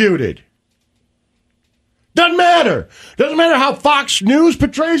executed. Doesn't matter. Doesn't matter how Fox News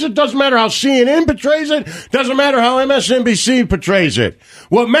portrays it. Doesn't matter how CNN portrays it. Doesn't matter how MSNBC portrays it.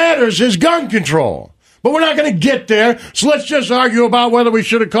 What matters is gun control. But we're not going to get there, so let's just argue about whether we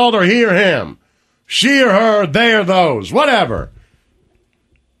should have called her he or him. She or her, they or those, whatever.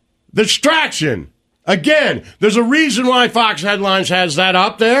 Distraction. Again, there's a reason why Fox Headlines has that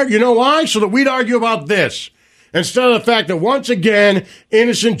up there. You know why? So that we'd argue about this. Instead of the fact that, once again,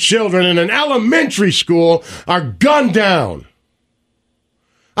 innocent children in an elementary school are gunned down.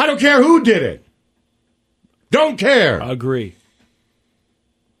 I don't care who did it. Don't care. Agree.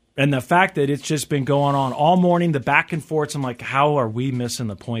 And the fact that it's just been going on all morning, the back and forths, I'm like, how are we missing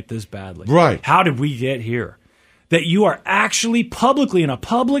the point this badly? Right. How did we get here? That you are actually publicly in a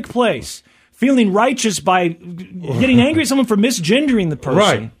public place feeling righteous by getting angry at someone for misgendering the person.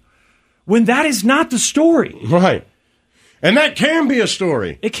 Right. When that is not the story. Right. And that can be a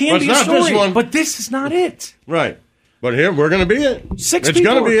story. It can be a story, but this is not it. Right. But here, we're going to be it. It's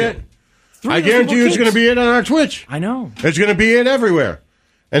going to be it. I guarantee you it's going to be it on our Twitch. I know. It's going to be it everywhere.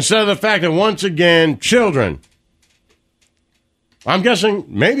 Instead of the fact that, once again, children, I'm guessing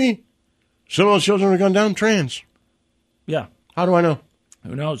maybe some of those children are going down trans. Yeah. How do I know?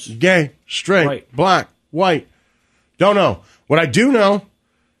 Who knows? Gay, straight, black, white. Don't know. What I do know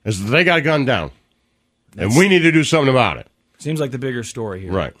is that they got a gun down. And we need to do something about it. Seems like the bigger story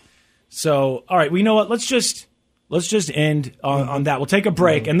here. Right. So, all right, we know what? Let's just end on that. We'll take a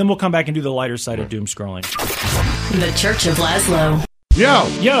break, and then we'll come back and do the lighter side of doom scrolling. The Church of Laszlo.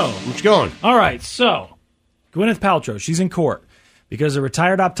 Yo. What's going? All right, so Gwyneth Paltrow, she's in court because a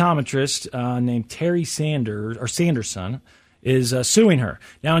retired optometrist named Terry Sanderson is suing her.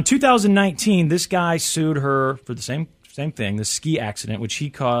 Now, in 2019, this guy sued her for the same thing, the ski accident, which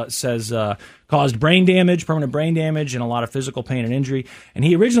he says caused brain damage, permanent brain damage, and a lot of physical pain and injury. And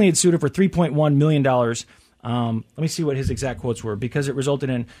he originally had sued her for $3.1 million. Let me see what his exact quotes were. Because it resulted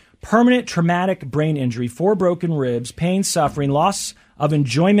in permanent traumatic brain injury, 4 broken ribs, pain, suffering, loss of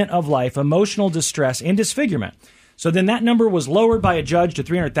enjoyment of life, emotional distress, and disfigurement. So then that number was lowered by a judge to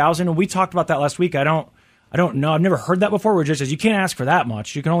 $300,000. And we talked about that last week. I don't know. I've never heard that before. Where a judge says you can't ask for that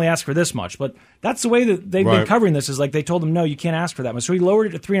much. You can only ask for this much. But that's the way that they've been covering this. Is like they told him no, you can't ask for that much. So he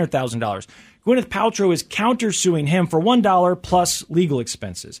lowered it to $300,000. Gwyneth Paltrow is countersuing him for $1 plus legal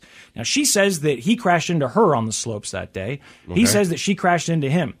expenses. Now she says that he crashed into her on the slopes that day. Okay. He says that she crashed into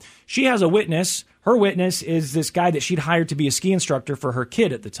him. She has a witness. Her witness is this guy that she'd hired to be a ski instructor for her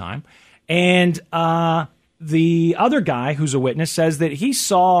kid at the time, and the other guy who's a witness says that he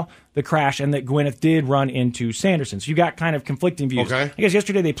saw the crash and that Gwyneth did run into Sanderson. So you got kind of conflicting views. Okay. I guess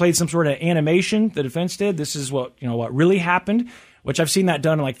yesterday they played some sort of animation, the defense did. This is what really happened, which I've seen that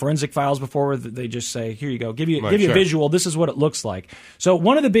done in like forensic files before where they just say, here you go, give you a visual, this is what it looks like. So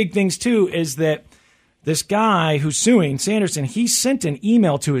one of the big things too is that this guy who's suing Sanderson, he sent an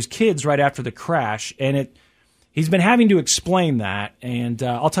email to his kids right after the crash, and he's been having to explain that, and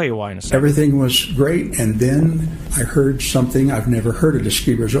I'll tell you why in a second. Everything was great, and then I heard something I've never heard at a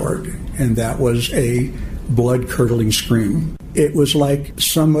ski resort, and that was a blood-curdling scream. It was like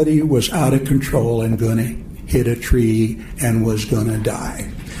somebody was out of control and going to hit a tree and was going to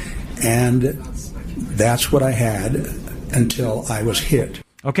die. And that's what I had until I was hit.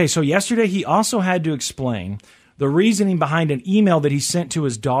 Okay, so yesterday he also had to explain the reasoning behind an email that he sent to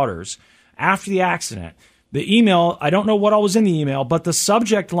his daughters after the accident. The email, I don't know what all was in the email, but the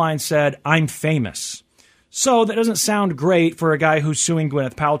subject line said, "I'm famous." So that doesn't sound great for a guy who's suing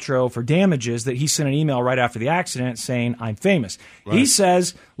Gwyneth Paltrow for damages that he sent an email right after the accident saying, "I'm famous." Right. He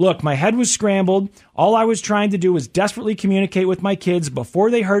says, look, my head was scrambled. All I was trying to do was desperately communicate with my kids before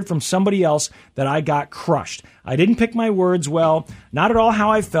they heard from somebody else that I got crushed. I didn't pick my words well, not at all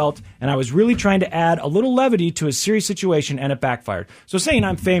how I felt, and I was really trying to add a little levity to a serious situation, and it backfired. So saying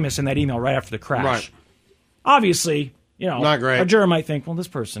I'm famous in that email right after the crash. Right. Obviously, not great. A juror might think, well, this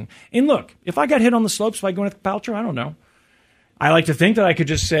person. And look, if I got hit on the slopes by Gwyneth Paltrow, I don't know. I like to think that I could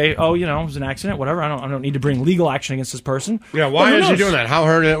just say, oh, it was an accident, whatever. I don't need to bring legal action against this person. Yeah, why is he doing that? How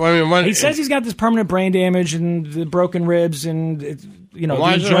hurt it? I mean, he says he's got this permanent brain damage and the broken ribs and,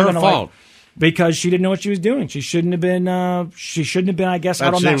 why is it her fault? Because she didn't know what she was doing. She shouldn't have been, I guess,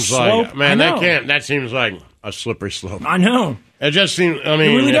 out on that slope. That seems like a slippery slope. I know. It just seems, it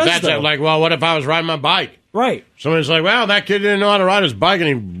really does, that's though. what if I was riding my bike? Right. Somebody's like, well, that kid didn't know how to ride his bike and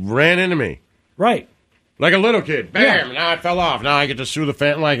he ran into me. Right. Like a little kid. Bam! Yeah. Now I fell off. Now I get to sue the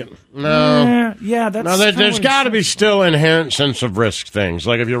fan. No. Yeah, that's... No, there's got to be still inherent sense of risk things.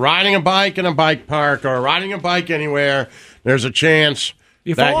 Like if you're riding a bike in a bike park or riding a bike anywhere, there's a chance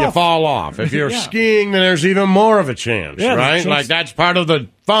that you fall off. If you're skiing, then there's even more of a chance, right? Like that's part of the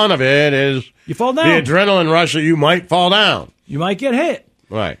fun of it is you fall down. The adrenaline rush that you might fall down. You might get hit.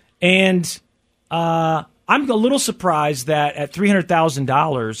 Right. And I'm a little surprised that at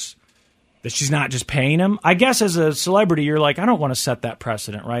 $300,000... that she's not just paying him. I guess as a celebrity, you're like, I don't want to set that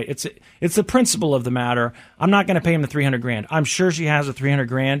precedent, right? It's the principle of the matter. I'm not going to pay him the $300,000. I'm sure she has the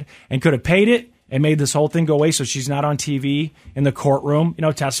 $300,000 and could have paid it and made this whole thing go away so she's not on TV in the courtroom,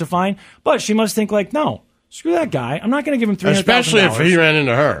 testifying. But she must think like, no, screw that guy. I'm not going to give him $300,000. Especially if he ran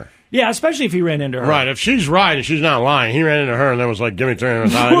into her. Yeah, especially if he ran into her. Right. If she's right and she's not lying, he ran into her and then was like, give me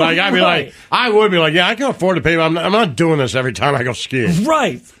 $300,000. I would be like, yeah, I can afford to pay, but I'm not doing this every time I go skiing.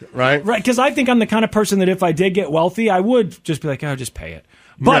 Right. Right? Right. Because I think I'm the kind of person that if I did get wealthy, I would just be like, oh, just pay it.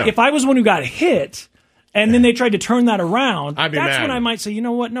 But if I was the one who got hit and then they tried to turn that around, that's mad. when I might say, you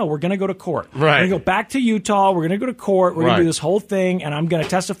know what? No, we're going to go to court. Right. We're going to go back to Utah. We're going to go to court. We're going to do this whole thing, and I'm going to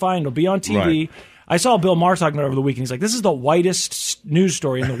testify, and it'll be on TV. Right. I saw Bill Maher talking about it over the weekend. He's like, this is the whitest news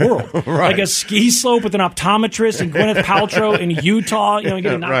story in the world. Right. Like a ski slope with an optometrist and Gwyneth Paltrow in Utah,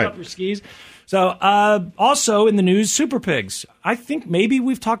 getting knocked off your skis. So also in the news, Super Pigs. I think maybe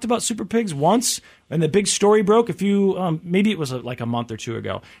we've talked about Super Pigs once, and the big story broke maybe it was like a month or two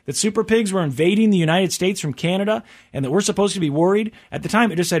ago, that Super Pigs were invading the United States from Canada and that we're supposed to be worried. At the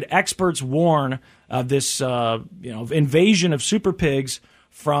time, it just said experts warn of this invasion of Super Pigs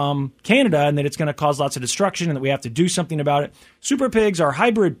from Canada and that it's going to cause lots of destruction and that we have to do something about it. Super pigs are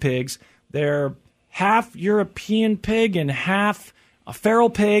hybrid pigs. They're half European pig and half a feral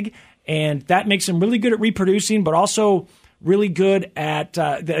pig, and that makes them really good at reproducing, but also really good at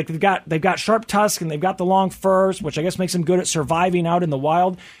they've got sharp tusks and they've got the long furs, which I guess makes them good at surviving out in the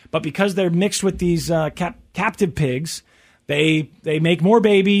wild. But because they're mixed with these captive pigs, They make more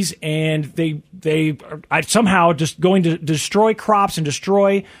babies, and they are somehow just going to destroy crops and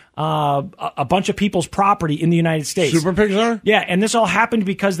destroy a bunch of people's property in the United States. Super pigs are? Yeah, and this all happened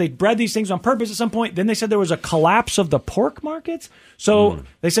because they bred these things on purpose at some point. Then they said there was a collapse of the pork markets. So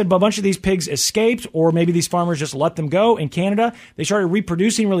they said a bunch of these pigs escaped, or maybe these farmers just let them go in Canada. They started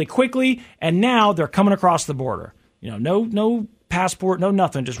reproducing really quickly, and now they're coming across the border. No passport, no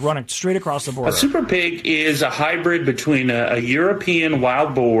nothing, just running straight across the border. A super pig is a hybrid between a European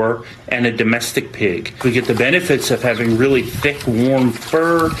wild boar and a domestic pig. We get the benefits of having really thick, warm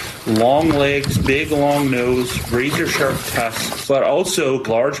fur, long legs, big, long nose, razor-sharp tusks, but also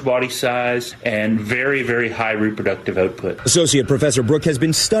large body size and very, very high reproductive output. Associate Professor Brook has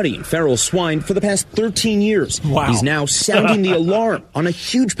been studying feral swine for the past 13 years. Wow. He's now sounding the alarm on a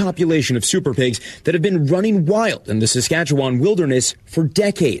huge population of super pigs that have been running wild in the Saskatchewan wilderness for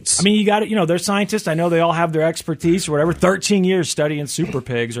decades. I mean, you got it. They're scientists. I know they all have their expertise or whatever. 13 years studying super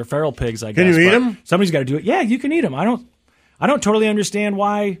pigs or feral pigs, I guess. Can you eat them? Somebody's got to do it. Yeah, you can eat them. I don't totally understand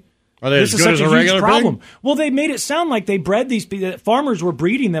why. Are they this as is good such as a a huge regular problem. pig? Well, they made it sound like they bred these. Farmers were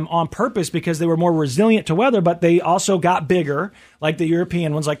breeding them on purpose because they were more resilient to weather, but they also got bigger, like the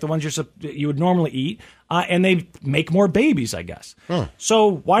European ones, like the ones you would normally eat, and they make more babies, I guess. Huh.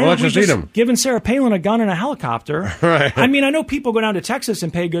 So why aren't we just eat them? giving Sarah Palin a gun and a helicopter? Right. I mean, I know people go down to Texas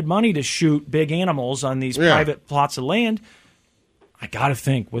and pay good money to shoot big animals on these private plots of land. I got to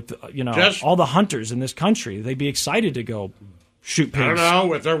think with all the hunters in this country, they'd be excited to go shoot pigs. I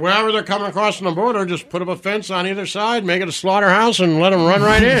don't know. Wherever they're coming across the border, just put up a fence on either side, make it a slaughterhouse, and let them run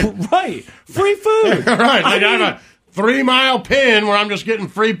right in. Right. Free food. Right. I have a 3-mile pin where I'm just getting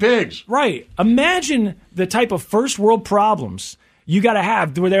free pigs. Right. Imagine the type of first world problems you got to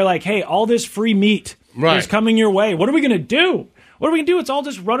have where they're like, hey, all this free meat is coming your way. What are we going to do? What are we going to do? It's all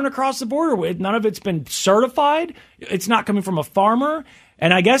just running across the border. None of it's been certified. It's not coming from a farmer.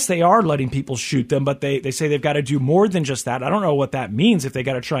 And I guess they are letting people shoot them, but they say they've got to do more than just that. I don't know what that means if they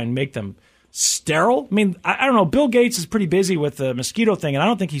got to try and make them sterile. I mean, I don't know. Bill Gates is pretty busy with the mosquito thing, and I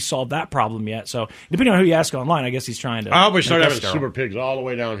don't think he's solved that problem yet. So depending on who you ask online, I guess he's trying to. I hope we start having super pigs all the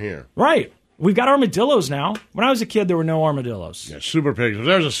way down here. Right. We've got armadillos now. When I was a kid, there were no armadillos. Yeah, super pigs. If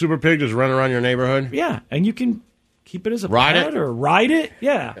there's a super pig just running around your neighborhood. Yeah, and you can keep it as a Ride pet it? or ride it.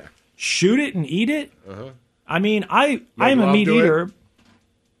 Yeah. Shoot it and eat it. I mean, I am a meat eater.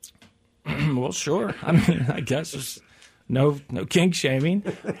 Well, sure. I mean, I guess there's no kink shaming.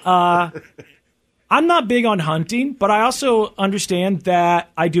 I'm not big on hunting, but I also understand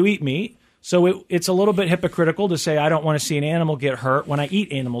that I do eat meat. So it's a little bit hypocritical to say I don't want to see an animal get hurt when I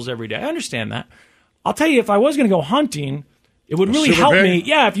eat animals every day. I understand that. I'll tell you, if I was going to go hunting, it would really help me.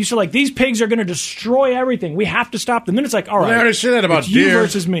 Yeah, if you said, like, these pigs are going to destroy everything. We have to stop them. Then it's like, all right. They already say that about deer. You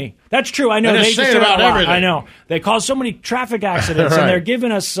versus me. That's true. I know. They say it about everything. I know. They cause so many traffic accidents, and they're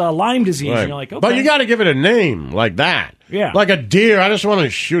giving us Lyme disease. Right. And you're like, okay. But you got to give it a name like that. Yeah. Like a deer. I just want to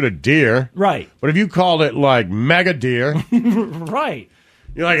shoot a deer. Right. But if you called it, like, mega deer. Right.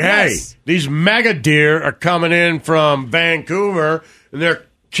 You're like, hey, these mega deer are coming in from Vancouver, and they're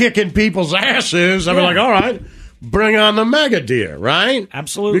kicking people's asses. I'd be like, all right, bring on the mega deer, right?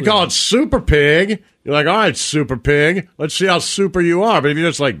 Absolutely. You call it super pig. You're like, all right, super pig. Let's see how super you are. But if you're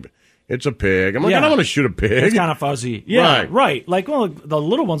just like, it's a pig. I'm like, I don't want to shoot a pig. It's kind of fuzzy. Yeah, right. Like, well, the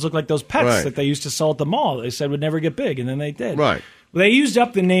little ones look like those pets that they used to sell at the mall. They said would never get big, and then they did. Right. They used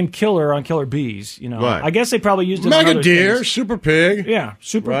up the name killer on killer bees. You know, Right. I guess they probably used it on Mega other deer, things. super pig. Yeah,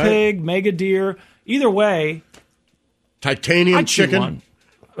 super Right. pig, mega deer. Either way, Titanium I'd shoot chicken. one.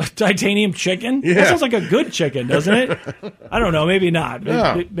 Titanium chicken? Yeah. That sounds like a good chicken, doesn't it? I don't know. Maybe not.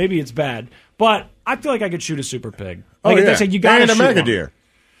 Yeah. Maybe it's bad. But I feel like I could shoot a super pig. Oh, Like if yeah. they said you got to And shoot a mega one. deer.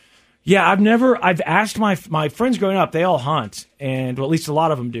 Yeah, I've asked my friends growing up, they all hunt, and well, at least a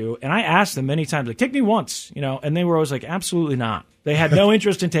lot of them do. And I asked them many times, like, take me once, you know, and they were always like, absolutely not. They had no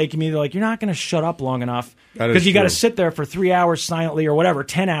interest in taking me. They're like, you're not going to shut up long enough That is because you got to true. sit there for 3 hours silently or whatever,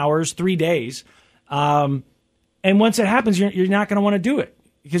 10 hours, 3 days. And once it happens, you're not going to want to do it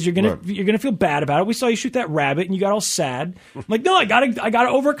because you're gonna feel bad about it. We saw you shoot that rabbit and you got all sad. I'm like, no, I gotta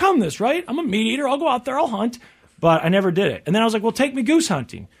overcome this, right? I'm a meat eater. I'll go out there, I'll hunt. But I never did it. And then I was like, well, take me goose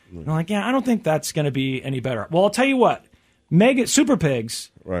hunting. And I'm like, yeah, I don't think that's going to be any better. Well, I'll tell you what, super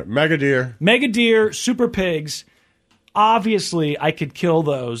pigs. Right, mega deer, super pigs. Obviously, I could kill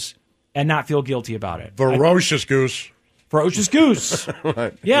those and not feel guilty about it. Ferocious goose. Ferocious goose.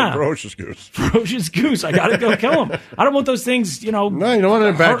 Right. Yeah. Ferocious goose. Ferocious goose. I got to go kill them. I don't want those things, you know. No, you don't want it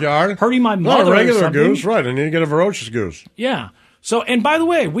in the backyard. Hurting my mother. Not a regular or something. goose, right? And you get a ferocious goose. Yeah. So, and by the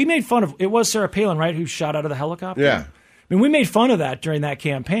way, we made fun of, it was Sarah Palin, right, who shot out of the helicopter? Yeah. I mean, we made fun of that during that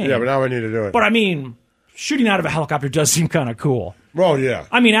campaign. Yeah, but now we need to do it. But I mean, shooting out of a helicopter does seem kind of cool. Well, yeah.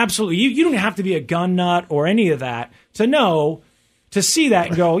 I mean, absolutely. You don't have to be a gun nut or any of that to see that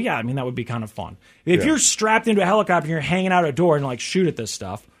and go, yeah, I mean, that would be kind of fun. If you're strapped into a helicopter and you're hanging out a door and like shoot at this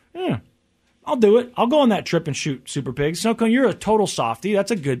stuff, I'll do it. I'll go on that trip and shoot super pigs. Snowcone, you're a total softie. That's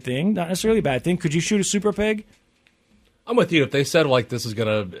a good thing, not necessarily a bad thing. Could you shoot a super pig? I'm with you. If they said, like, this is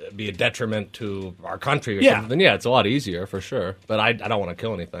going to be a detriment to our country or Yeah. something, then yeah, it's a lot easier for sure. But I don't want to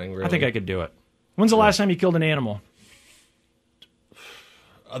kill anything, really. I think I could do it. When's the last time you killed an animal?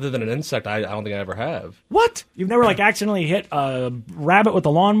 Other than an insect, I don't think I ever have. What? You've never, like, accidentally hit a rabbit with a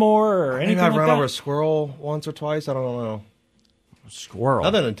lawnmower or anything Maybe I've like run that? over a squirrel once or twice. I don't know. Squirrel?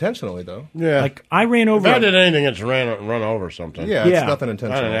 Nothing intentionally, though. Yeah. Like, I ran over... If I did anything, it's run over something. Yeah, it's nothing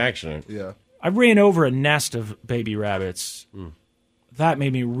intentional. Not an accident. Yeah. I ran over a nest of baby rabbits. That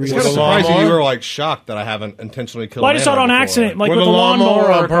made me really It's kind of sad. surprising you were like shocked that I haven't intentionally killed. Well, I just saw it on accident, like with the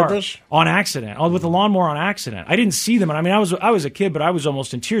lawnmower on car. purpose. On accident, with the lawnmower on accident. I didn't see them, and I mean, I was a kid, but I was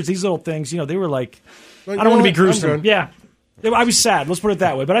almost in tears. These little things, you know, they were like, I don't want to be gruesome. Yeah, I was sad. Let's put it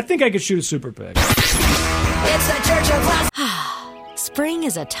that way. But I think I could shoot a super pig. It's the Church of Laszlo. Spring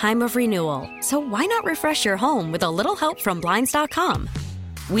is a time of renewal, so why not refresh your home with a little help from Blinds.com?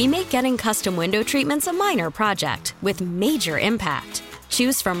 We make getting custom window treatments a minor project with major impact.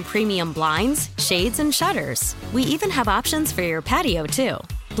 Choose from premium blinds, shades, and shutters. We even have options for your patio, too.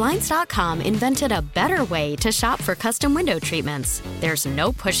 Blinds.com invented a better way to shop for custom window treatments. There's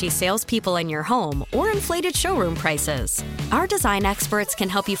no pushy salespeople in your home or inflated showroom prices. Our design experts can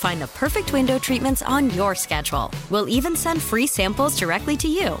help you find the perfect window treatments on your schedule. We'll even send free samples directly to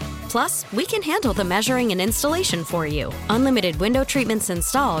you. Plus, we can handle the measuring and installation for you. Unlimited window treatments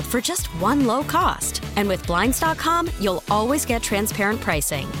installed for just one low cost. And with Blinds.com, you'll always get transparent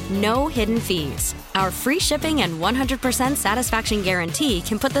pricing. No hidden fees. Our free shipping and 100% satisfaction guarantee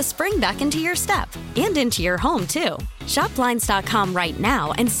can put the spring back into your step and into your home, too. Shop Blinds.com right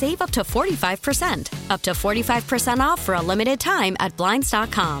now and save up to 45%. Up to 45% off for a limited time at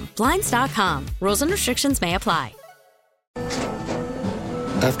Blinds.com. Blinds.com. Rules and restrictions may apply.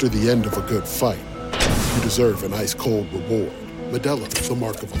 After the end of a good fight, you deserve an ice-cold reward. Modelo is the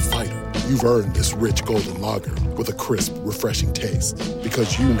mark of a fighter. You've earned this rich golden lager with a crisp, refreshing taste.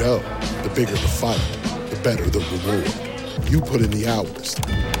 Because you know, the bigger the fight, the better the reward. You put in the hours,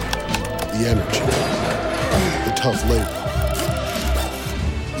 the energy, the tough labor.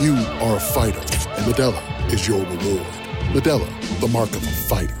 You are a fighter, and Modelo is your reward. Modelo, the mark of a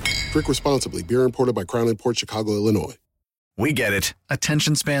fighter. Drink responsibly. Beer imported by Crown Imports, Chicago, Illinois. We get it.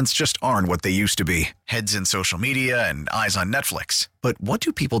 Attention spans just aren't what they used to be. Heads in social media and eyes on Netflix. But what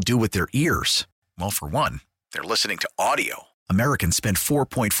do people do with their ears? Well, for one, they're listening to audio. Americans spend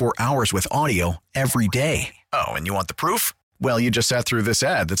 4.4 hours with audio every day. Oh, and you want the proof? Well, you just sat through this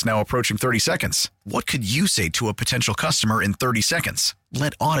ad that's now approaching 30 seconds. What could you say to a potential customer in 30 seconds?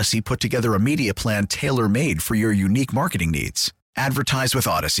 Let Odyssey put together a media plan tailor-made for your unique marketing needs. Advertise with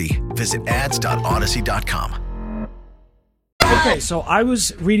Odyssey. Visit ads.odyssey.com. Okay, so I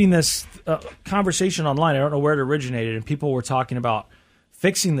was reading this conversation online. I don't know where it originated, and people were talking about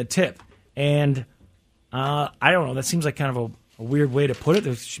fixing the tip. And I don't know. That seems like kind of a weird way to put it.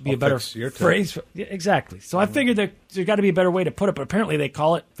 There should be a better phrase. Yeah, exactly. So I figured there's got to be a better way to put it, but apparently they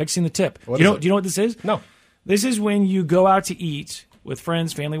call it fixing the tip. Do you know what this is? No. This is when you go out to eat with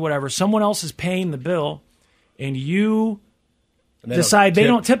friends, family, whatever. Someone else is paying the bill, and you decide they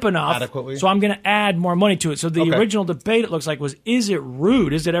don't tip enough, adequately. So I'm going to add more money to it. So the original debate, it looks like, was, is it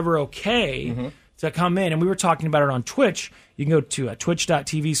rude? Is it ever okay to come in? And we were talking about it on Twitch. You can go to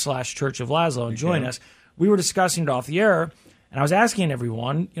twitch.tv/Church of Laszlo and join us. We were discussing it off the air, and I was asking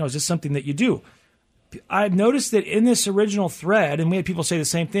everyone, is this something that you do? I've noticed that in this original thread, and we had people say the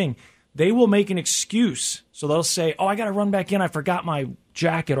same thing, they will make an excuse. So they'll say, I got to run back in. I forgot my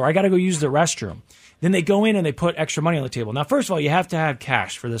jacket, or I got to go use the restroom. Then they go in and they put extra money on the table. Now, first of all, you have to have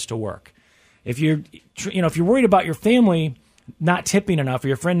cash for this to work. If you're worried about your family not tipping enough or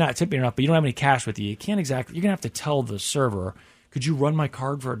your friend not tipping enough, but you don't have any cash with you, you're going to have to tell the server, could you run my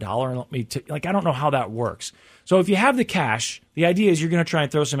card for $1 and let me tip? I don't know how that works. So if you have the cash, the idea is you're going to try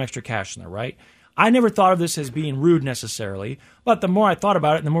and throw some extra cash in there, right? I never thought of this as being rude necessarily, but the more I thought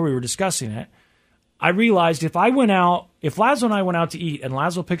about it and the more we were discussing it, I realized if Laszlo and I went out to eat and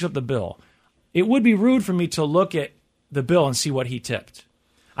Laszlo picks up the bill, it would be rude for me to look at the bill and see what he tipped.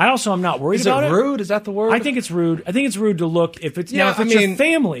 I also am not worried about it. Is it rude? Is that the word? I think it's rude. I think it's rude to look if it's your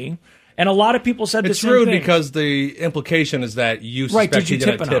family. And a lot of people said the same thing. It's rude because the implication is that you suspect you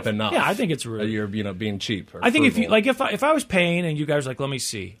didn't tip enough. Yeah, I think it's rude. You're being cheap. I think if I was paying and you guys were like, let me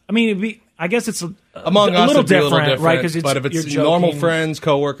see. I mean, I guess it's among us little it'd be a little different, right? But if it's normal friends,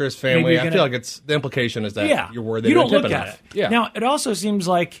 coworkers, family, I feel like the implication is that you're worthy. You don't tip look enough. at it. Yeah. Now it also seems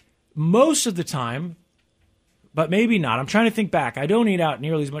like most of the time, but maybe not. I'm trying to think back. I don't eat out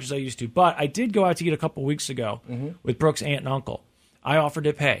nearly as much as I used to, but I did go out to eat a couple weeks ago with Brooke's aunt and uncle. I offered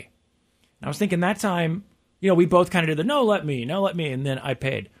to pay. And I was thinking that time, we both kind of did the no, let me, and then I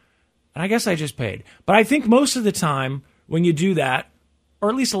paid. And I guess I just paid. But I think most of the time when you do that, or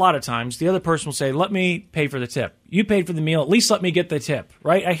at least a lot of times, the other person will say, let me pay for the tip. You paid for the meal, at least let me get the tip,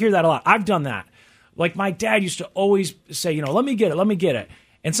 right? I hear that a lot. I've done that. Like my dad used to always say, let me get it.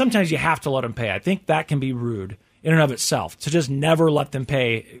 And sometimes you have to let them pay. I think that can be rude in and of itself, to just never let them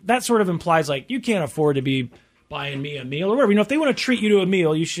pay. That sort of implies like you can't afford to be buying me a meal or whatever. If they want to treat you to a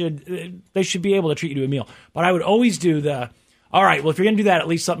meal, they should be able to treat you to a meal. But I would always do all right, well, if you're going to do that, at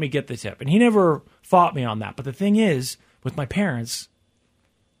least let me get the tip. And he never fought me on that. But the thing is, with my parents,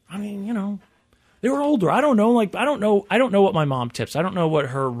 I mean, they were older. I don't know. I don't know what my mom tips. I don't know what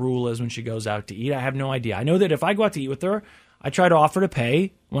her rule is when she goes out to eat. I have no idea. I know that if I go out to eat with her, I try to offer to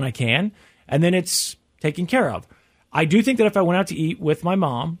pay when I can, and then it's taken care of. I do think that if I went out to eat with my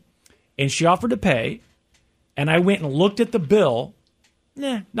mom and she offered to pay and I went and looked at the bill,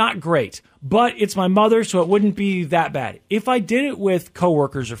 not great. But it's my mother, so it wouldn't be that bad. If I did it with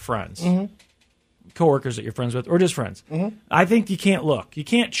coworkers or friends, coworkers that you're friends with, or just friends, I think you can't look. You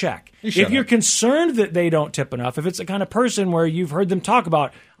can't check. If you're concerned that they don't tip enough, if it's the kind of person where you've heard them talk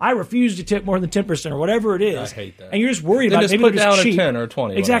about, I refuse to tip more than 10% or whatever it is, I hate that. And you're just worried about just maybe put they're down just cheap. a 10 or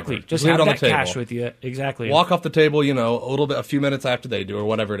 20. Exactly. Whatever. Just leave have it on that the table. cash with you. Exactly. Walk off the table, a few minutes after they do or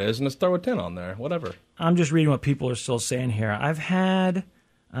whatever it is, and just throw a 10 on there, whatever. I'm just reading what people are still saying here. I've had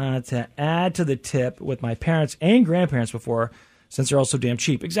to add to the tip with my parents and grandparents before, since they're also damn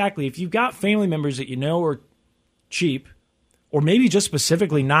cheap. Exactly. If you've got family members that you know are cheap, or maybe just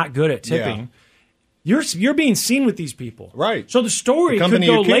specifically not good at tipping, you're being seen with these people. Right. So the story could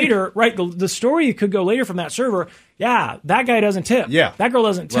go later, right? The story could go later from that server. Yeah, that guy doesn't tip. Yeah. That girl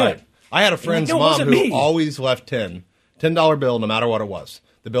doesn't tip. Right. I had a friend's mom who always left $10 bill no matter what it was.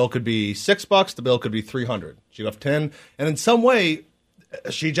 The bill could be $6, the bill could be $300. She left 10, and in some way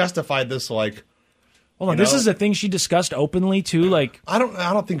she justified this like, Hold on, this is a thing she discussed openly too. Like I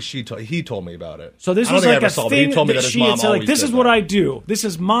don't think he told me about it. So this was like a thing he told me that his she mom had said, like, this is what I do. This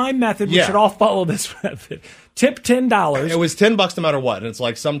is my method. We should all follow this method. Tip $10. It was $10 no matter what, and it's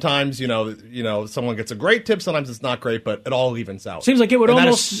like sometimes someone gets a great tip, sometimes it's not great, but it all evens out. Seems like it would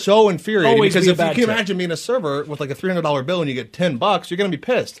almost that is so infuriating because if you can tip. imagine being a server with like a $300 bill and you get $10, you're going to be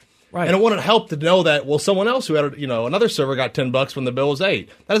pissed. Right. And it wouldn't help to know that someone else who had another server got $10 when the bill was $8.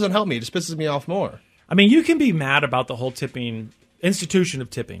 That doesn't help me. It just pisses me off more. I mean, you can be mad about the whole institution of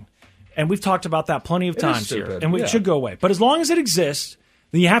tipping, and we've talked about that plenty of times here, and it should go away. But as long as it exists,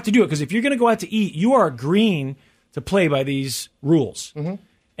 then you have to do it, because if you're going to go out to eat, you are agreeing to play by these rules. Mm-hmm.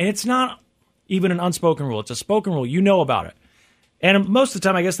 And it's not even an unspoken rule. It's a spoken rule. You know about it. And most of the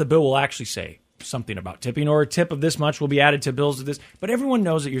time, I guess the bill will actually say something about tipping, or a tip of this much will be added to bills of this. But everyone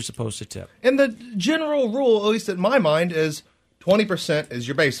knows that you're supposed to tip. And the general rule, at least in my mind, is 20% is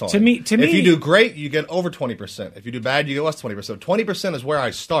your baseline. To me, if you do great, you get over 20%. If you do bad, you get less 20%. 20% is where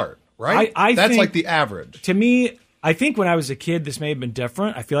I start, right? That's think, like the average. To me, I think when I was a kid, this may have been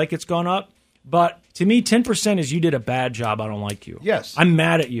different. I feel like it's gone up. But to me, 10% is you did a bad job. I don't like you. Yes. I'm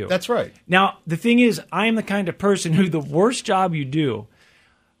mad at you. That's right. Now, the thing is, I am the kind of person who the worst job you do,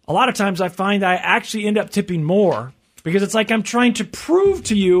 a lot of times I find that I actually end up tipping more. Because it's like I'm trying to prove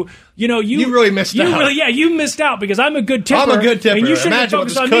to you, you really missed out. You missed out because I'm a good tipper. I'm a good tipper. And you should have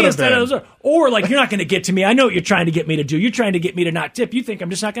focused on me instead of those. Or like, you're not going to get to me. I know what you're trying to get me to do. You're trying to get me to not tip. You think I'm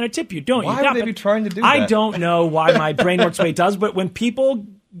just not going to tip you, don't you? Why would they be trying to do that? I don't know why my brain works the way it does, but when people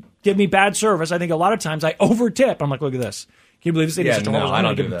give me bad service, I think a lot of times I over-tip. I'm like, look at this. Can you believe this? I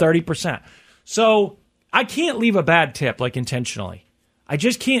don't give them 30%. So I can't leave a bad tip, like intentionally. I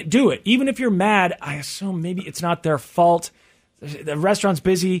just can't do it. Even if you're mad, I assume maybe it's not their fault. The restaurant's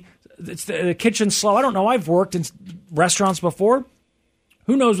busy. The kitchen's slow. I don't know. I've worked in restaurants before.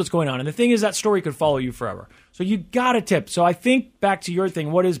 Who knows what's going on? And the thing is, that story could follow you forever. So you got to tip. So I think back to your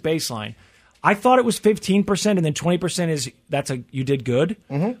thing. What is baseline? I thought it was 15%, and then 20% is you did good.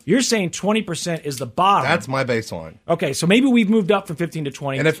 Mm-hmm. You're saying 20% is the bottom. That's my baseline. Okay, so maybe we've moved up from 15 to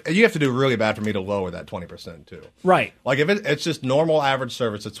 20. And if you have to do really bad for me to lower that 20% too. Right. Like if it's just normal average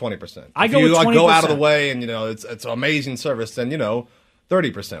service, it's 20%. I go with 20%. Go out of the way and it's amazing service, then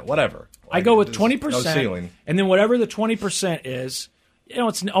 30%, whatever. I go with 20%. No ceiling. And then whatever the 20% is,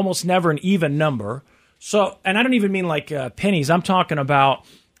 it's almost never an even number. So, and I don't even mean like pennies. I'm talking about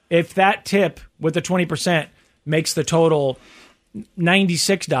if that tip with the 20% makes the total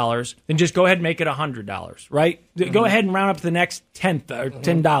 $96, then just go ahead and make it $100, right? Mm-hmm. Go ahead and round up to the next tenth or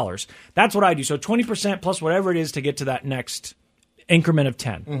 $10. That's what I do. So 20% plus whatever it is to get to that next increment of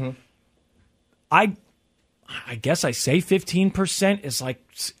 10. Mm-hmm. I guess I say 15% is like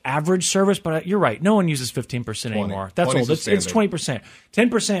average service, but you're right. No one uses 15% anymore. That's old. It's 20%.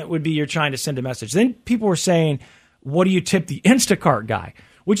 10% would be you're trying to send a message. Then people were saying, what do you tip the Instacart guy?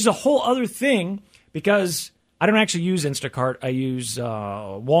 Which is a whole other thing, because I don't actually use Instacart. I use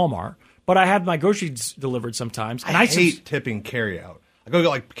Walmart, but I have my groceries delivered sometimes. And I hate tipping carryout. I go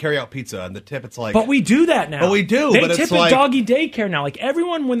get carryout pizza, and the tip, it's like... But we do that now. But we do. They tip at doggy daycare now. Like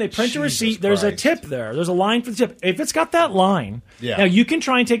everyone, when they print a receipt, there's a tip there. There's a line for the tip. If it's got that line, now you can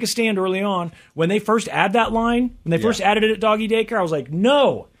try and take a stand early on. When they first add that line, when they first added it at doggy daycare, I was like,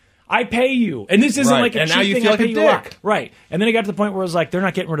 no. I pay you. And this isn't like a cheap thing. I pay you a lot. Right. And then it got to the point where it was like, they're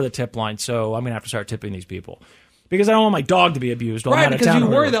not getting rid of the tip line, so I'm going to have to start tipping these people. Because I don't want my dog to be abused while I'm out of town. Because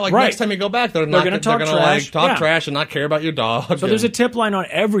you worry that next time you go back, they're going to talk trash and not care about your dog. So there's a tip line on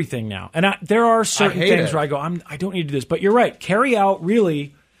everything now. And there are certain things where I go, I don't need to do this. But you're right. Carry out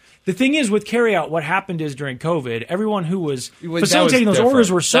really... The thing is, with carryout, what happened is during COVID, everyone who was facilitating those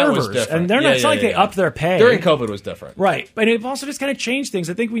orders were servers, and they're not. It's not like they upped their pay. During COVID was different, right? But it also just kind of changed things.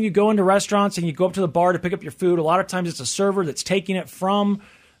 I think when you go into restaurants and you go up to the bar to pick up your food, a lot of times it's a server that's taking it from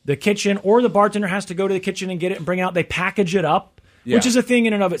the kitchen, or the bartender has to go to the kitchen and get it and bring it out. They package it up. Yeah. Which is a thing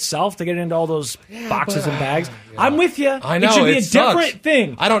in and of itself to get it into all those boxes and bags. Yeah. I'm with you. I know. It should be a different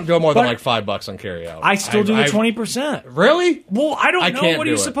thing. I don't go more than like $5 on carryout. I still do the 20%. Really? Well, I don't know. What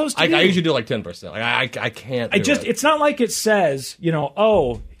are you supposed to do? I usually do like 10%. I can't. It's not like it says,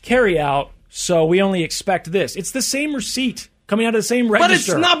 carryout, so we only expect this. It's the same receipt coming out of the same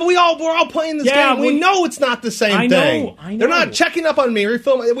register. But it's not. But we're all playing this game. We know it's not the same thing. I know. They're not checking up on me,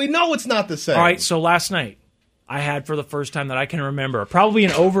 refilling. We know it's not the same. All right. So last night, I had, for the first time that I can remember, probably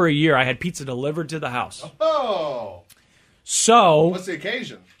in over a year, I had pizza delivered to the house. Oh. So. What's the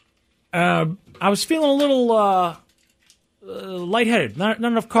occasion? I was feeling a little lightheaded. Not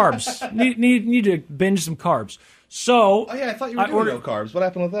enough carbs. need to binge some carbs. So. Oh, yeah, I thought you were doing no carbs. What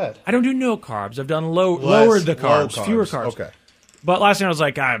happened with that? I don't do no carbs. I've done lowered the carbs, fewer carbs. Okay. But last night I was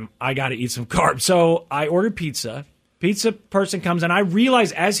like, I got to eat some carbs. So I ordered pizza. Pizza person comes, and I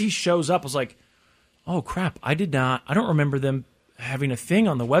realize as he shows up, I was like, oh, crap, I don't remember them having a thing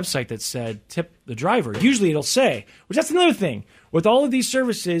on the website that said tip the driver. Usually it'll say, which that's another thing. With all of these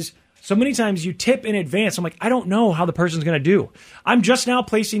services, so many times you tip in advance. I'm like, I don't know how the person's going to do. I'm just now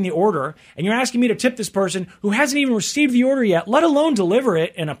placing the order, and you're asking me to tip this person who hasn't even received the order yet, let alone deliver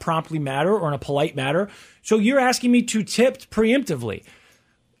it in a promptly manner or in a polite manner. So you're asking me to tip preemptively.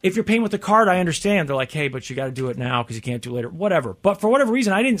 If you're paying with a card, I understand. They're like, hey, but you got to do it now because you can't do it later. Whatever. But for whatever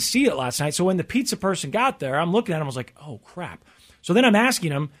reason, I didn't see it last night. So when the pizza person got there, I'm looking at him. I was like, oh, crap. So then I'm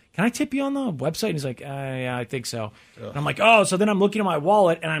asking him, can I tip you on the website? And he's like, yeah, I think so. And I'm like, oh. So then I'm looking at my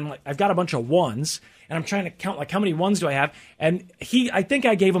wallet, and I'm like, I've got a bunch of ones. And I'm trying to count, like, how many ones do I have? And I think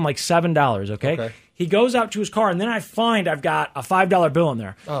I gave him like $7, okay? He goes out to his car, and then I find I've got a $5 bill in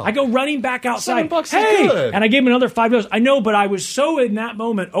there. Oh. I go running back outside. $7 hey! is good. And I gave him another $5. I know, but I was so in that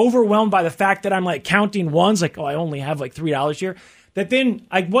moment overwhelmed by the fact that I'm like counting ones, like, oh, I only have like $3 here, that then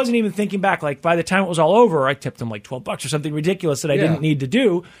I wasn't even thinking back. Like, by the time it was all over, I tipped him like $12 or something ridiculous that I didn't need to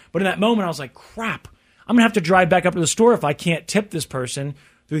do. But in that moment, I was like, crap, I'm going to have to drive back up to the store if I can't tip this person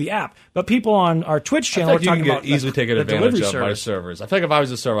through the app. But people on our Twitch channel are talking about easily taken advantage of by service. servers. I feel like if I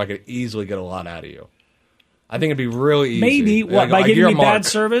was a server, I could easily get a lot out of you. I think it'd be really easy. Maybe. What, by giving me bad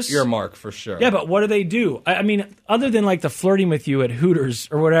service? You're a mark, for sure. Yeah, but what do they do? I mean, other than like the flirting with you at Hooters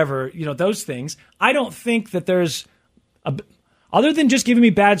or whatever, those things, I don't think that there's other than just giving me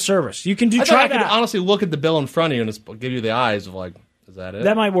bad service. You can try that. I could honestly look at the bill in front of you and just give you the eyes of like, is that it?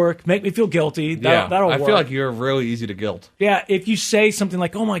 That might work. Make me feel guilty. That'll work. I feel like you're really easy to guilt. Yeah, if you say something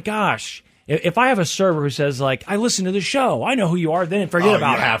like, oh my gosh. If I have a server who says, like, I listen to the show, I know who you are, then forget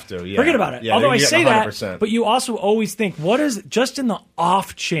about it. You have to, yeah. Forget about it. Yeah, although I say 100%. that, but you also always think, what is, just in the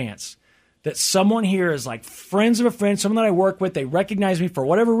off chance that someone here is like friends of a friend, someone that I work with, they recognize me for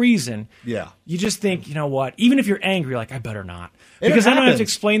whatever reason. Yeah. You just think, you know what, even if you're angry, like, I better not. Because I don't have to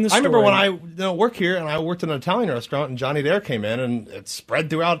explain the story. I remember when I work here and I worked in an Italian restaurant and Johnny Dare came in and it spread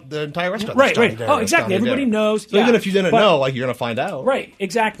throughout the entire restaurant. Right. Oh, exactly. Everybody knows. So even if you didn't know, like, you're going to find out. Right,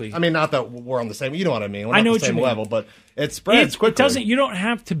 exactly. I mean, not that we're on the same, you know what I mean. We're I know not what the same you mean. level, but it spreads quickly. You don't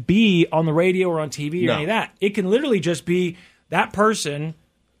have to be on the radio or on TV or any of that. It can literally just be that person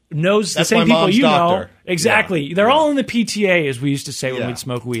knows the same people you know. Exactly. Yeah. They're all in the PTA, as we used to say when we'd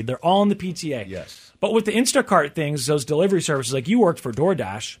smoke weed. They're all in the PTA. Yes. But with the Instacart things, those delivery services, like you worked for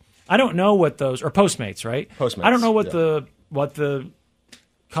DoorDash, I don't know what those, or Postmates, right? Postmates. I don't know what the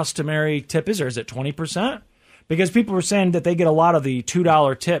customary tip is, or is it 20%? Because people were saying that they get a lot of the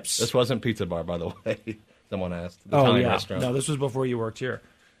 $2 tips. This wasn't Pizza Bar, by the way. Someone asked. The Italian restaurant. No, this was before you worked here.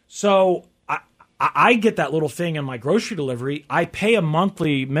 So I get that little thing in my grocery delivery. I pay a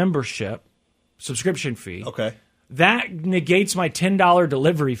monthly membership subscription fee. Okay. That negates my $10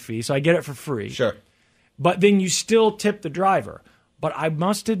 delivery fee, so I get it for free. Sure. But then you still tip the driver. But I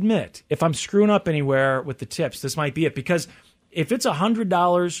must admit, if I'm screwing up anywhere with the tips, this might be it. Because if it's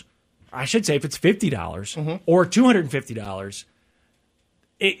 $100, I should say if it's $50 or $250,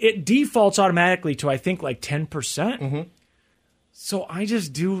 it defaults automatically to, I think, like 10%. So I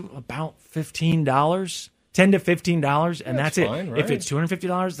just do about $15, $10 to $15, and that's fine, it. Right? If it's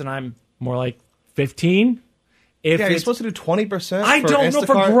 $250, then I'm more like $15. You're supposed to do 20%. I don't know,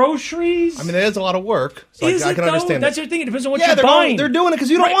 for groceries. I mean, it is a lot of work. So I can understand. That's the thing. It depends on what you're buying. They're doing it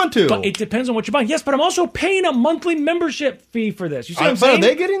because you don't want to. But it depends on what you're buying. Yes, but I'm also paying a monthly membership fee for this. You see what I'm saying? Are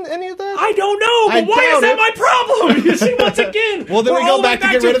they getting any of that? I don't know. But why is that my problem? You see, once again. Well, then we go back to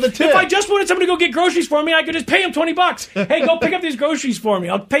get rid of the tip. If I just wanted somebody to go get groceries for me, I could just pay them $20. Hey, go pick up these groceries for me.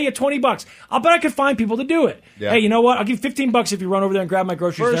 I'll pay you $20. I'll bet I could find people to do it. Yeah. Hey, you know what? I'll give you $15 if you run over there and grab my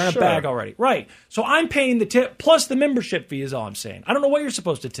groceries. They're in a bag already. Right. So I'm paying the tip plus the membership fee is all I'm saying. I don't know what you're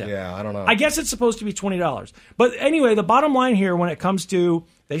supposed to tip. Yeah, I don't know. I guess it's supposed to be $20. But anyway, the bottom line here when it comes to,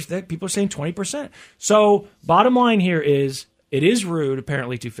 people are saying 20%. So bottom line here is, it is rude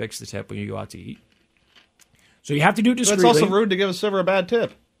apparently to fix the tip when you go out to eat. So you have to do it discreetly. But it's also rude to give a server a bad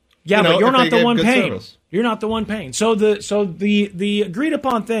tip. Yeah, but you're not the one paying. You're not the one paying. So the agreed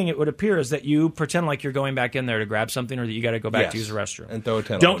upon thing, it would appear, is that you pretend like you're going back in there to grab something, or that you got to go back to use the restroom and throw a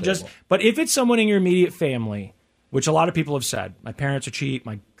 10 Don't on the just. table. But if it's someone in your immediate family, which a lot of people have said, my parents are cheap,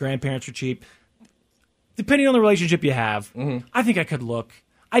 my grandparents are cheap. Depending on the relationship you have, I think I could look.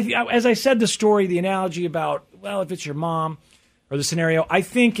 As I said, the story, the analogy about, well, if it's your mom or the scenario, I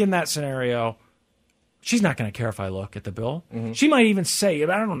think in that scenario, she's not going to care if I look at the bill. She might even say, I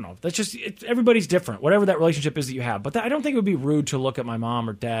don't know. That's just, everybody's different, whatever that relationship is that you have. But I don't think it would be rude to look at my mom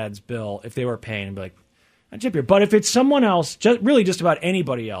or dad's bill if they were paying and be like, I tip you. But if it's someone else, really just about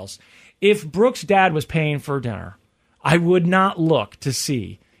anybody else, if Brooke's dad was paying for dinner, I would not look to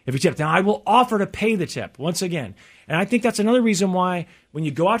see if you tip. Now, I will offer to pay the tip once again. And I think that's another reason why when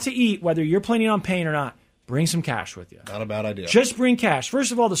you go out to eat, whether you're planning on paying or not, bring some cash with you. Not a bad idea. Just bring cash.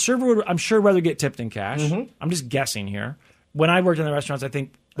 First of all, the server would, I'm sure, rather get tipped in cash. Mm-hmm. I'm just guessing here. When I worked in the restaurants, I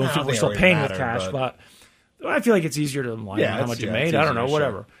think most people were still paying with cash, but I feel like it's easier to line how much you made. I don't know,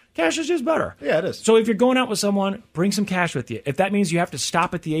 whatever. Cash is just better. Yeah, it is. So if you're going out with someone, bring some cash with you. If that means you have to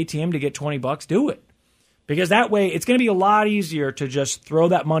stop at the ATM to get $20, do it. Because that way, it's going to be a lot easier to just throw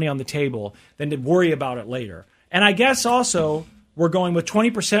that money on the table than to worry about it later. And I guess also, we're going with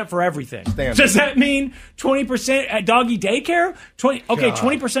 20% for everything. Standard. Does that mean 20% at doggy daycare? 20 at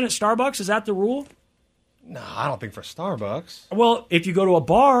Starbucks, is that the rule? No, I don't think for Starbucks. Well, if you go to a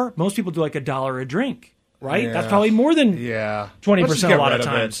bar, most people do like $1 a drink, right? Yeah. That's probably more than 20% a lot of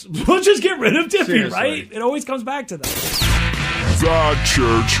times. Let's just get rid of tipping, Seriously. right? It always comes back to that. The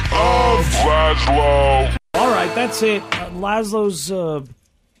Church of Laszlo. All right, that's it. Laszlo's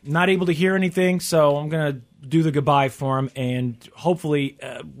not able to hear anything, so I'm going to do the goodbye for him, and hopefully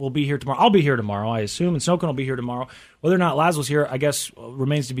we'll be here tomorrow. I'll be here tomorrow, I assume, and Snowcone will be here tomorrow. Whether or not Laszlo's here, I guess,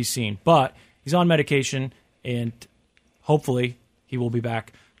 remains to be seen. But he's on medication, and hopefully he will be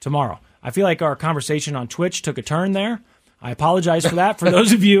back tomorrow. I feel like our conversation on Twitch took a turn there. I apologize for that. For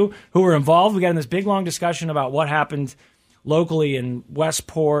those of you who were involved, we got in this big, long discussion about what happened locally in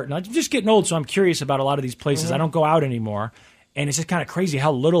Westport. And I'm just getting old, so I'm curious about a lot of these places. Mm-hmm. I don't go out anymore. And it's just kind of crazy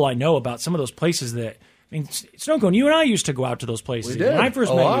how little I know about some of those places that, I mean, Snowcone, you and I used to go out to those places. We did. When I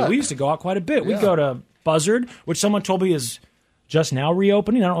first met you, we used to go out quite a bit. We'd go to Buzzard, which someone told me is just now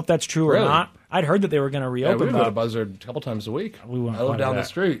reopening. I don't know if that's true or not. I'd heard that they were going to reopen. Yeah, we would go to Buzzard a couple times a week. We went I live down the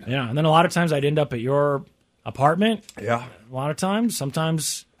street. Yeah, and then a lot of times I'd end up at your apartment. Yeah. A lot of times.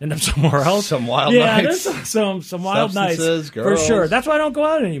 Sometimes end up somewhere else. Some wild nights. Yeah, some wild nights. Girls. For sure. That's why I don't go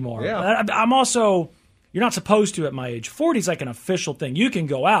out anymore. Yeah. I'm also, you're not supposed to at my age. 40 is like an official thing. You can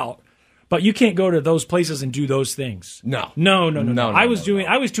go out, but you can't go to those places and do those things. No. I was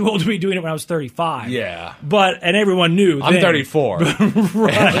too old to be doing it when I was 35. Yeah. And everyone knew. I'm 34. Right.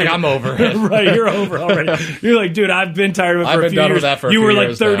 Like, I'm over it. Right, you're over already. You're like, dude, I've been tired of it for a few years. I've been done with that for a few years. You were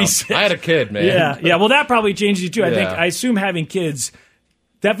like 36. Now. I had a kid, man. Yeah. Well, that probably changes you too. I assume having kids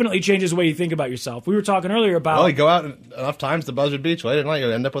definitely changes the way you think about yourself. We were talking earlier about... Well, you go out enough times to Buzzard Beach late at night,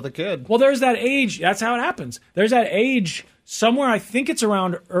 you'll end up with a kid. Well, there's that age. That's how it happens. There's that age somewhere, I think it's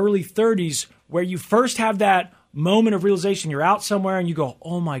around early 30s, where you first have that moment of realization. You're out somewhere and you go,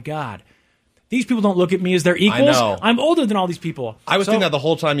 oh my God, these people don't look at me as their equals. I know. I'm older than all these people. I was thinking that the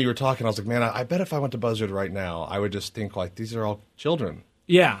whole time you were talking. I was like, man, I bet if I went to Buzzard right now, I would just think like, these are all children.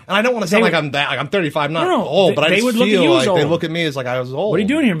 Yeah. And I don't want to sound like I'm that. Like I'm 35, not old, but I just feel like they look at me as like I was old. What are you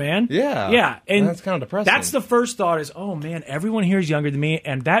doing here, man? Yeah. Yeah. And that's kind of depressing. That's the first thought is, oh man, everyone here is younger than me,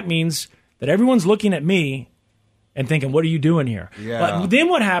 and that means that everyone's looking at me and thinking, what are you doing here? Yeah. But then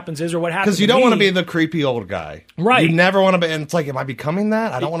what happens is, or what happens because you don't want to be the creepy old guy. Right. You never want to be, and it's like, am I becoming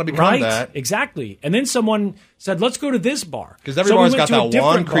that? I don't want to become that. Exactly. And then someone said, let's go to this bar. Because everyone's got that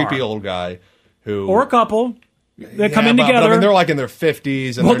one creepy old guy who... Or a couple... They come in together. But, I mean, they're like in their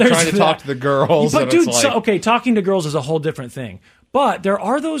 50s, and they're trying to talk to the girls. But and dude, it's like... talking to girls is a whole different thing. But there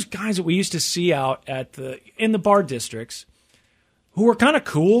are those guys that we used to see out in the bar districts who were kind of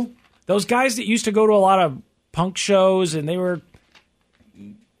cool. Those guys that used to go to a lot of punk shows, and they were,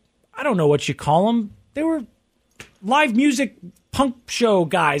 I don't know what you call them. They were live music punk show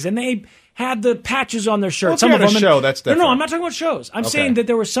guys, and they had the patches on their shirts. Some of them. Show, that's different. No, I'm not talking about shows. I'm saying that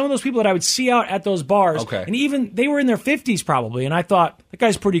there were some of those people that I would see out at those bars, and even they were in their 50s probably, and I thought, that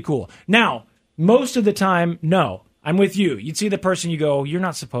guy's pretty cool. Now, most of the time, no. I'm with you. You'd see the person, you go, you're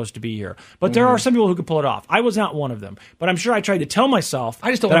not supposed to be here. But there are some people who could pull it off. I was not one of them. But I'm sure I tried to tell myself I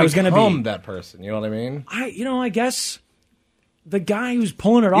just don't that want I was going to be that person. You know what I mean? I guess the guy who's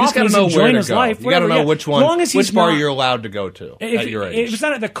pulling it off and he's enjoying his life. You got to know which one, as long as which bar you're allowed to go to at your age. If it's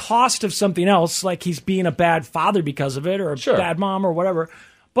not at the cost of something else, like he's being a bad father because of it, or a bad mom or whatever.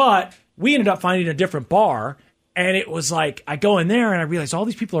 But we ended up finding a different bar. And it was like, I go in there and I realize all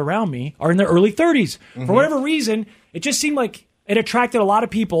these people around me are in their early 30s. Mm-hmm. For whatever reason, it just seemed like it attracted a lot of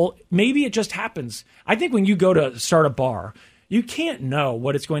people. Maybe it just happens. I think when you go to start a bar, you can't know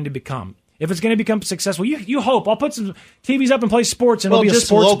what it's going to become. If it's going to become successful, you hope. I'll put some TVs up and play sports, and it'll be a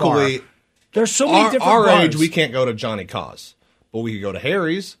sports locally, bar. There's so many different bars. Our age, we can't go to Johnny Cause. But we could go to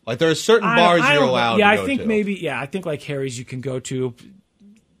Harry's. Like, there are certain bars you're allowed to go to. Yeah, I think maybe, I think like Harry's you can go to.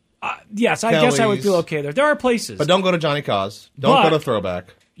 Yes, I guess I would feel okay there. There are places. But don't go to Johnny Cause. Don't go to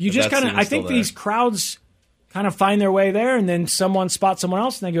Throwback. You just kind of, I think these crowds kind of find their way there, and then someone spots someone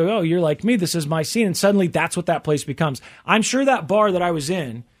else, and they go, oh, you're like me, this is my scene. And suddenly that's what that place becomes. I'm sure that bar that I was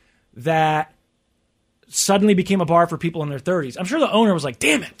in, that suddenly became a bar for people in their 30s. I'm sure the owner was like,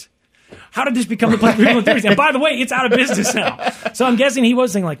 damn it. How did this become a place for people in their 30s? And by the way, it's out of business now. So I'm guessing he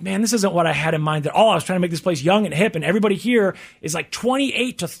was thinking like, man, this isn't what I had in mind at all. I was trying to make this place young and hip, and everybody here is like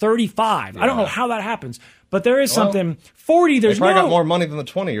 28 to 35. I don't know how that happens. But there is something. 40, there's they probably got more money than the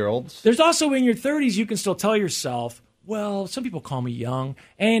 20-year-olds. There's also in your 30s, you can still tell yourself, well, some people call me young.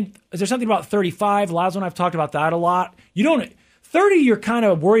 And there's something about 35. Lazo and I've talked about that a lot. 30, you're kind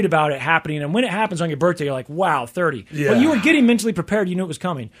of worried about it happening. And when it happens on your birthday, you're like, wow, 30. Yeah. But you were getting mentally prepared. You knew it was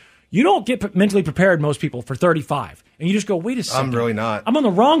coming. You don't get mentally prepared, most people, for 35. And you just go, wait a second. I'm really not. I'm on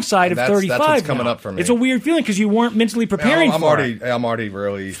the wrong side of 35 That's what's coming now. up for me. It's a weird feeling because you weren't mentally preparing for it. I'm already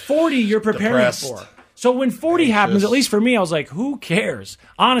really 40, you're preparing depressed. for. So when 40 happens, at least for me, I was like, who cares?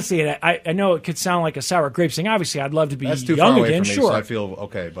 Honestly, I know it could sound like a sour grape thing. Obviously, I'd love to be That's too young far away again, from me, sure. so I feel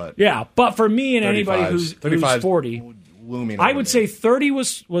okay, but yeah, but for me and anybody who's 40, looming I would say 30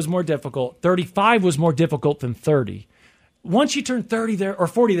 was more difficult. 35 was more difficult than 30. Once you turn 30 there or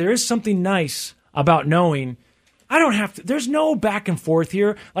 40, there is something nice about knowing I don't have to. There's no back and forth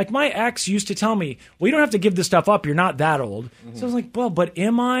here. Like my ex used to tell me, well, you don't have to give this stuff up. You're not that old. Mm-hmm. So I was like, well, but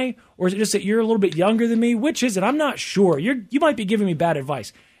am I? Or is it just that you're a little bit younger than me? Which is it? I'm not sure. You might be giving me bad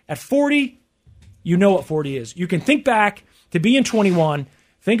advice. At 40, you know what 40 is. You can think back to being 21,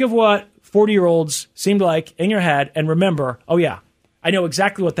 think of what 40-year-olds seemed like in your head, and remember, oh yeah, I know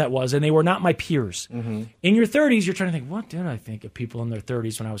exactly what that was, and they were not my peers. Mm-hmm. In your 30s, you're trying to think, what did I think of people in their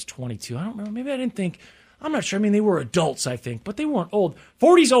 30s when I was 22? I don't remember. Maybe I didn't think. I'm not sure. I mean, they were adults, I think, but they weren't old.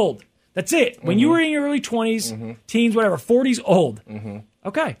 40's old. That's it. When you were in your early 20s, teens, whatever, 40's old.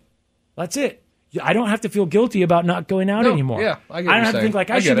 Okay, that's it. I don't have to feel guilty about not going out anymore. Yeah, I don't have to think like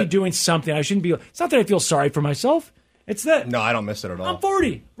I should be doing something. I shouldn't be. It's not that I feel sorry for myself. It's that. No, I don't miss it at all. I'm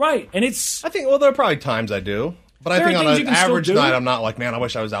 40, right? And it's. I think. Well, there are probably times I do, but I think on an average night, I'm not like, man, I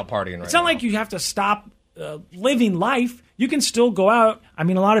wish I was out partying right now. It's not like you have to stop living life. You can still go out. I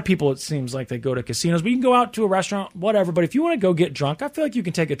mean, a lot of people, it seems like they go to casinos, but you can go out to a restaurant, whatever. But if you want to go get drunk, I feel like you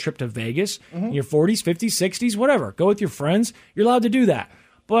can take a trip to Vegas in your 40s, 50s, 60s, whatever. Go with your friends. You're allowed to do that.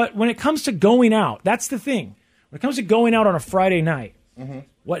 But when it comes to going out, that's the thing. When it comes to going out on a Friday night,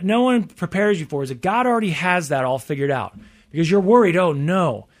 what no one prepares you for is that God already has that all figured out. Because you're worried, oh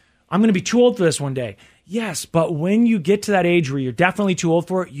no, I'm going to be too old for this one day. Yes, but when you get to that age where you're definitely too old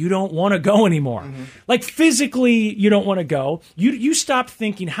for it, you don't want to go anymore. Like physically, you don't want to go. You stop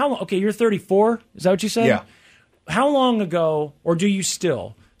thinking, how long? Okay, you're 34. Is that what you said? Yeah. How long ago, or do you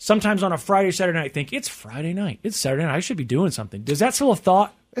still, sometimes on a Friday, Saturday night, think, it's Friday night, it's Saturday night, I should be doing something? Does that still a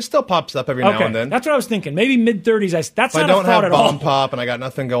thought? It still pops up every now and then. That's what I was thinking. Maybe mid-30s. That's if not I don't a thought have at all. bomb pop and I got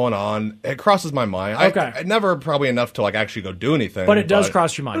nothing going on, it crosses my mind. Okay. I never probably enough to like actually go do anything. But it does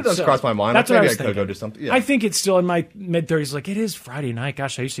cross your mind. It does cross my mind. That's like, what maybe I was thinking. could go do something. Yeah. I think it's still in my mid-30s. Like, it is Friday night.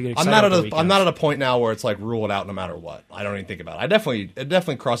 Gosh, I used to get excited. I'm not at a point now where it's like rule it out no matter what. I don't even think about it. It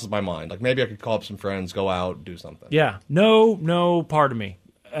definitely crosses my mind. Like maybe I could call up some friends, go out, do something. Yeah. No part of me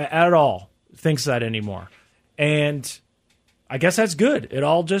at all thinks that anymore. And I guess that's good. It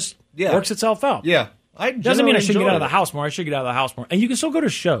all just works itself out. Yeah. Doesn't mean I should get out of the house more. I should get out of the house more. And you can still go to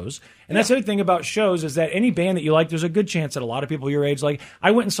shows. And that's the other thing about shows is that any band that you like, there's a good chance that a lot of people your age, like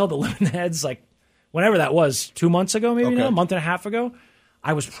I went and saw the Lemonheads like whenever that was, 2 months ago maybe now, a month and a half ago.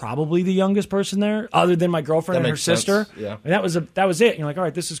 I was probably the youngest person there, other than my girlfriend and her sister. Yeah. And that was it. And you're like, all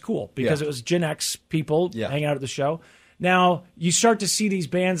right, this is cool because it was Gen X people hanging out at the show. Now, you start to see these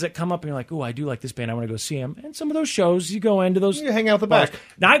bands that come up and you're like, oh, I do like this band. I want to go see them. And some of those shows, you go into those. You hang out the back.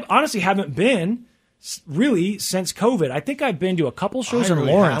 Now, I honestly haven't been really since COVID. I think I've been to a couple shows in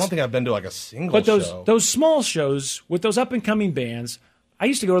Lawrence. I don't think I've been to like a single show. But those small shows with those up-and-coming bands, I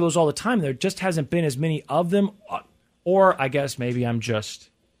used to go to those all the time. There just hasn't been as many of them. Or I guess maybe I'm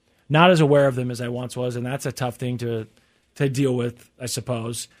just not as aware of them as I once was. And that's a tough thing to deal with, I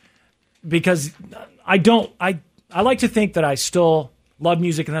suppose. Because I like to think that I still love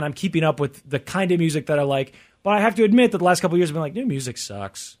music and that I'm keeping up with the kind of music that I like. But I have to admit that the last couple of years I've been like, new music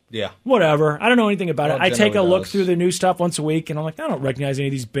sucks. Yeah. Whatever. I don't know anything about it. I take a look does. through the new stuff once a week and I'm like, I don't recognize any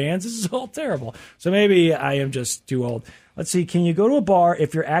of these bands. This is all terrible. So maybe I am just too old. Let's see. Can you go to a bar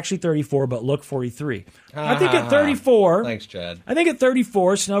if you're actually 34 but look 43? I think at 34. Thanks, Chad. I think at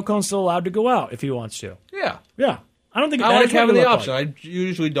 34, Snow Cone's still allowed to go out if he wants to. Yeah. Yeah. I don't think I like having the option. I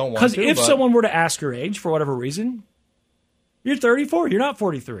usually don't want to. Because if someone were to ask your age for whatever reason, you're 34. You're not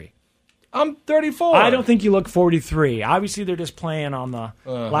 43. I'm 34. I don't think you look 43. Obviously, they're just playing on the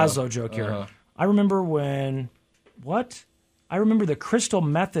Laszlo joke here. I remember I remember the Crystal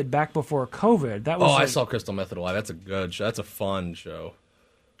Method back before COVID. That was I saw Crystal Method live. That's a good show. That's a fun show.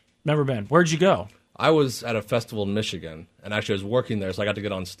 Never been. Where'd you go? I was at a festival in Michigan, and actually I was working there, so I got to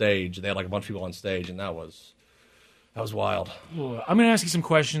get on stage. They had like a bunch of people on stage, and that was wild. I'm going to ask you some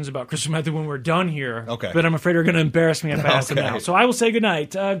questions about crystal meth when we're done here. Okay. But I'm afraid you're going to embarrass me if I ask them now. So I will say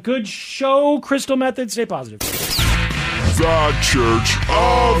goodnight. Good show, Crystal Method. Stay positive. The Church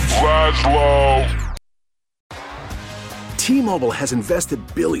of Laszlo. T-Mobile has invested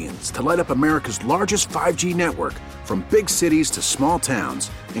billions to light up America's largest 5G network, from big cities to small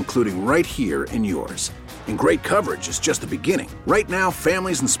towns, including right here in yours. And great coverage is just the beginning. Right now,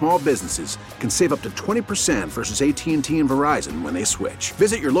 families and small businesses can save up to 20% versus AT&T and Verizon when they switch.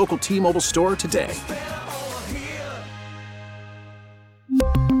 Visit your local T-Mobile store today.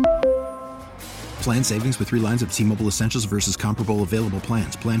 Plan savings with 3 lines of T-Mobile Essentials versus comparable available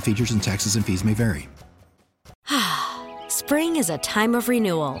plans. Plan features and taxes and fees may vary. Spring is a time of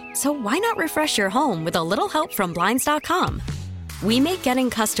renewal, so why not refresh your home with a little help from Blinds.com? We make getting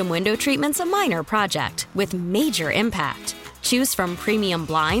custom window treatments a minor project with major impact. Choose from premium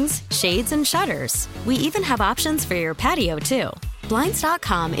blinds, shades, and shutters. We even have options for your patio, too.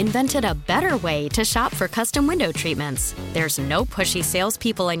 Blinds.com invented a better way to shop for custom window treatments. There's no pushy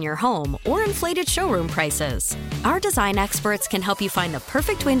salespeople in your home or inflated showroom prices. Our design experts can help you find the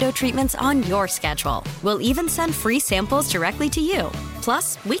perfect window treatments on your schedule. We'll even send free samples directly to you.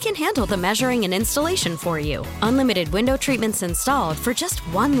 Plus, we can handle the measuring and installation for you. Unlimited window treatments installed for just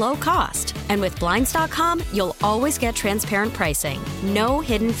one low cost. And with Blinds.com, you'll always get transparent pricing. No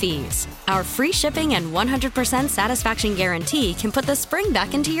hidden fees. Our free shipping and 100% satisfaction guarantee can put the spring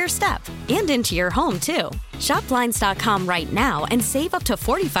back into your step and into your home, too. Shop Blinds.com right now and save up to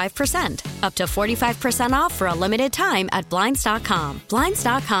 45%. Up to 45% off for a limited time at Blinds.com.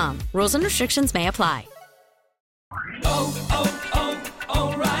 Blinds.com. Rules and restrictions may apply.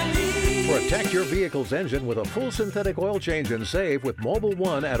 Protect your vehicle's engine with a full synthetic oil change and save with Mobile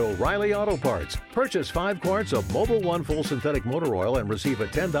One at O'Reilly Auto Parts. Purchase 5 quarts of Mobile One full synthetic motor oil and receive a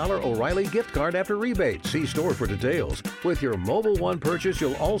 $10 O'Reilly gift card after rebate. See store for details. With your Mobile One purchase,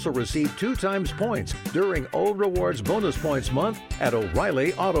 you'll also receive 2 times points during O Rewards Bonus Points Month at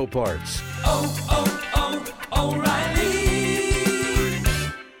O'Reilly Auto Parts. O'Reilly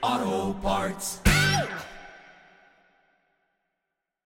Auto Parts.